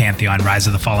all Pantheon Rise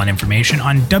of the Fallen information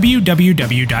on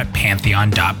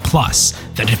www.pantheon.plus,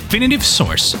 the definitive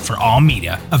source for all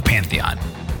media of Pantheon.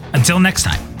 Until next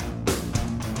time.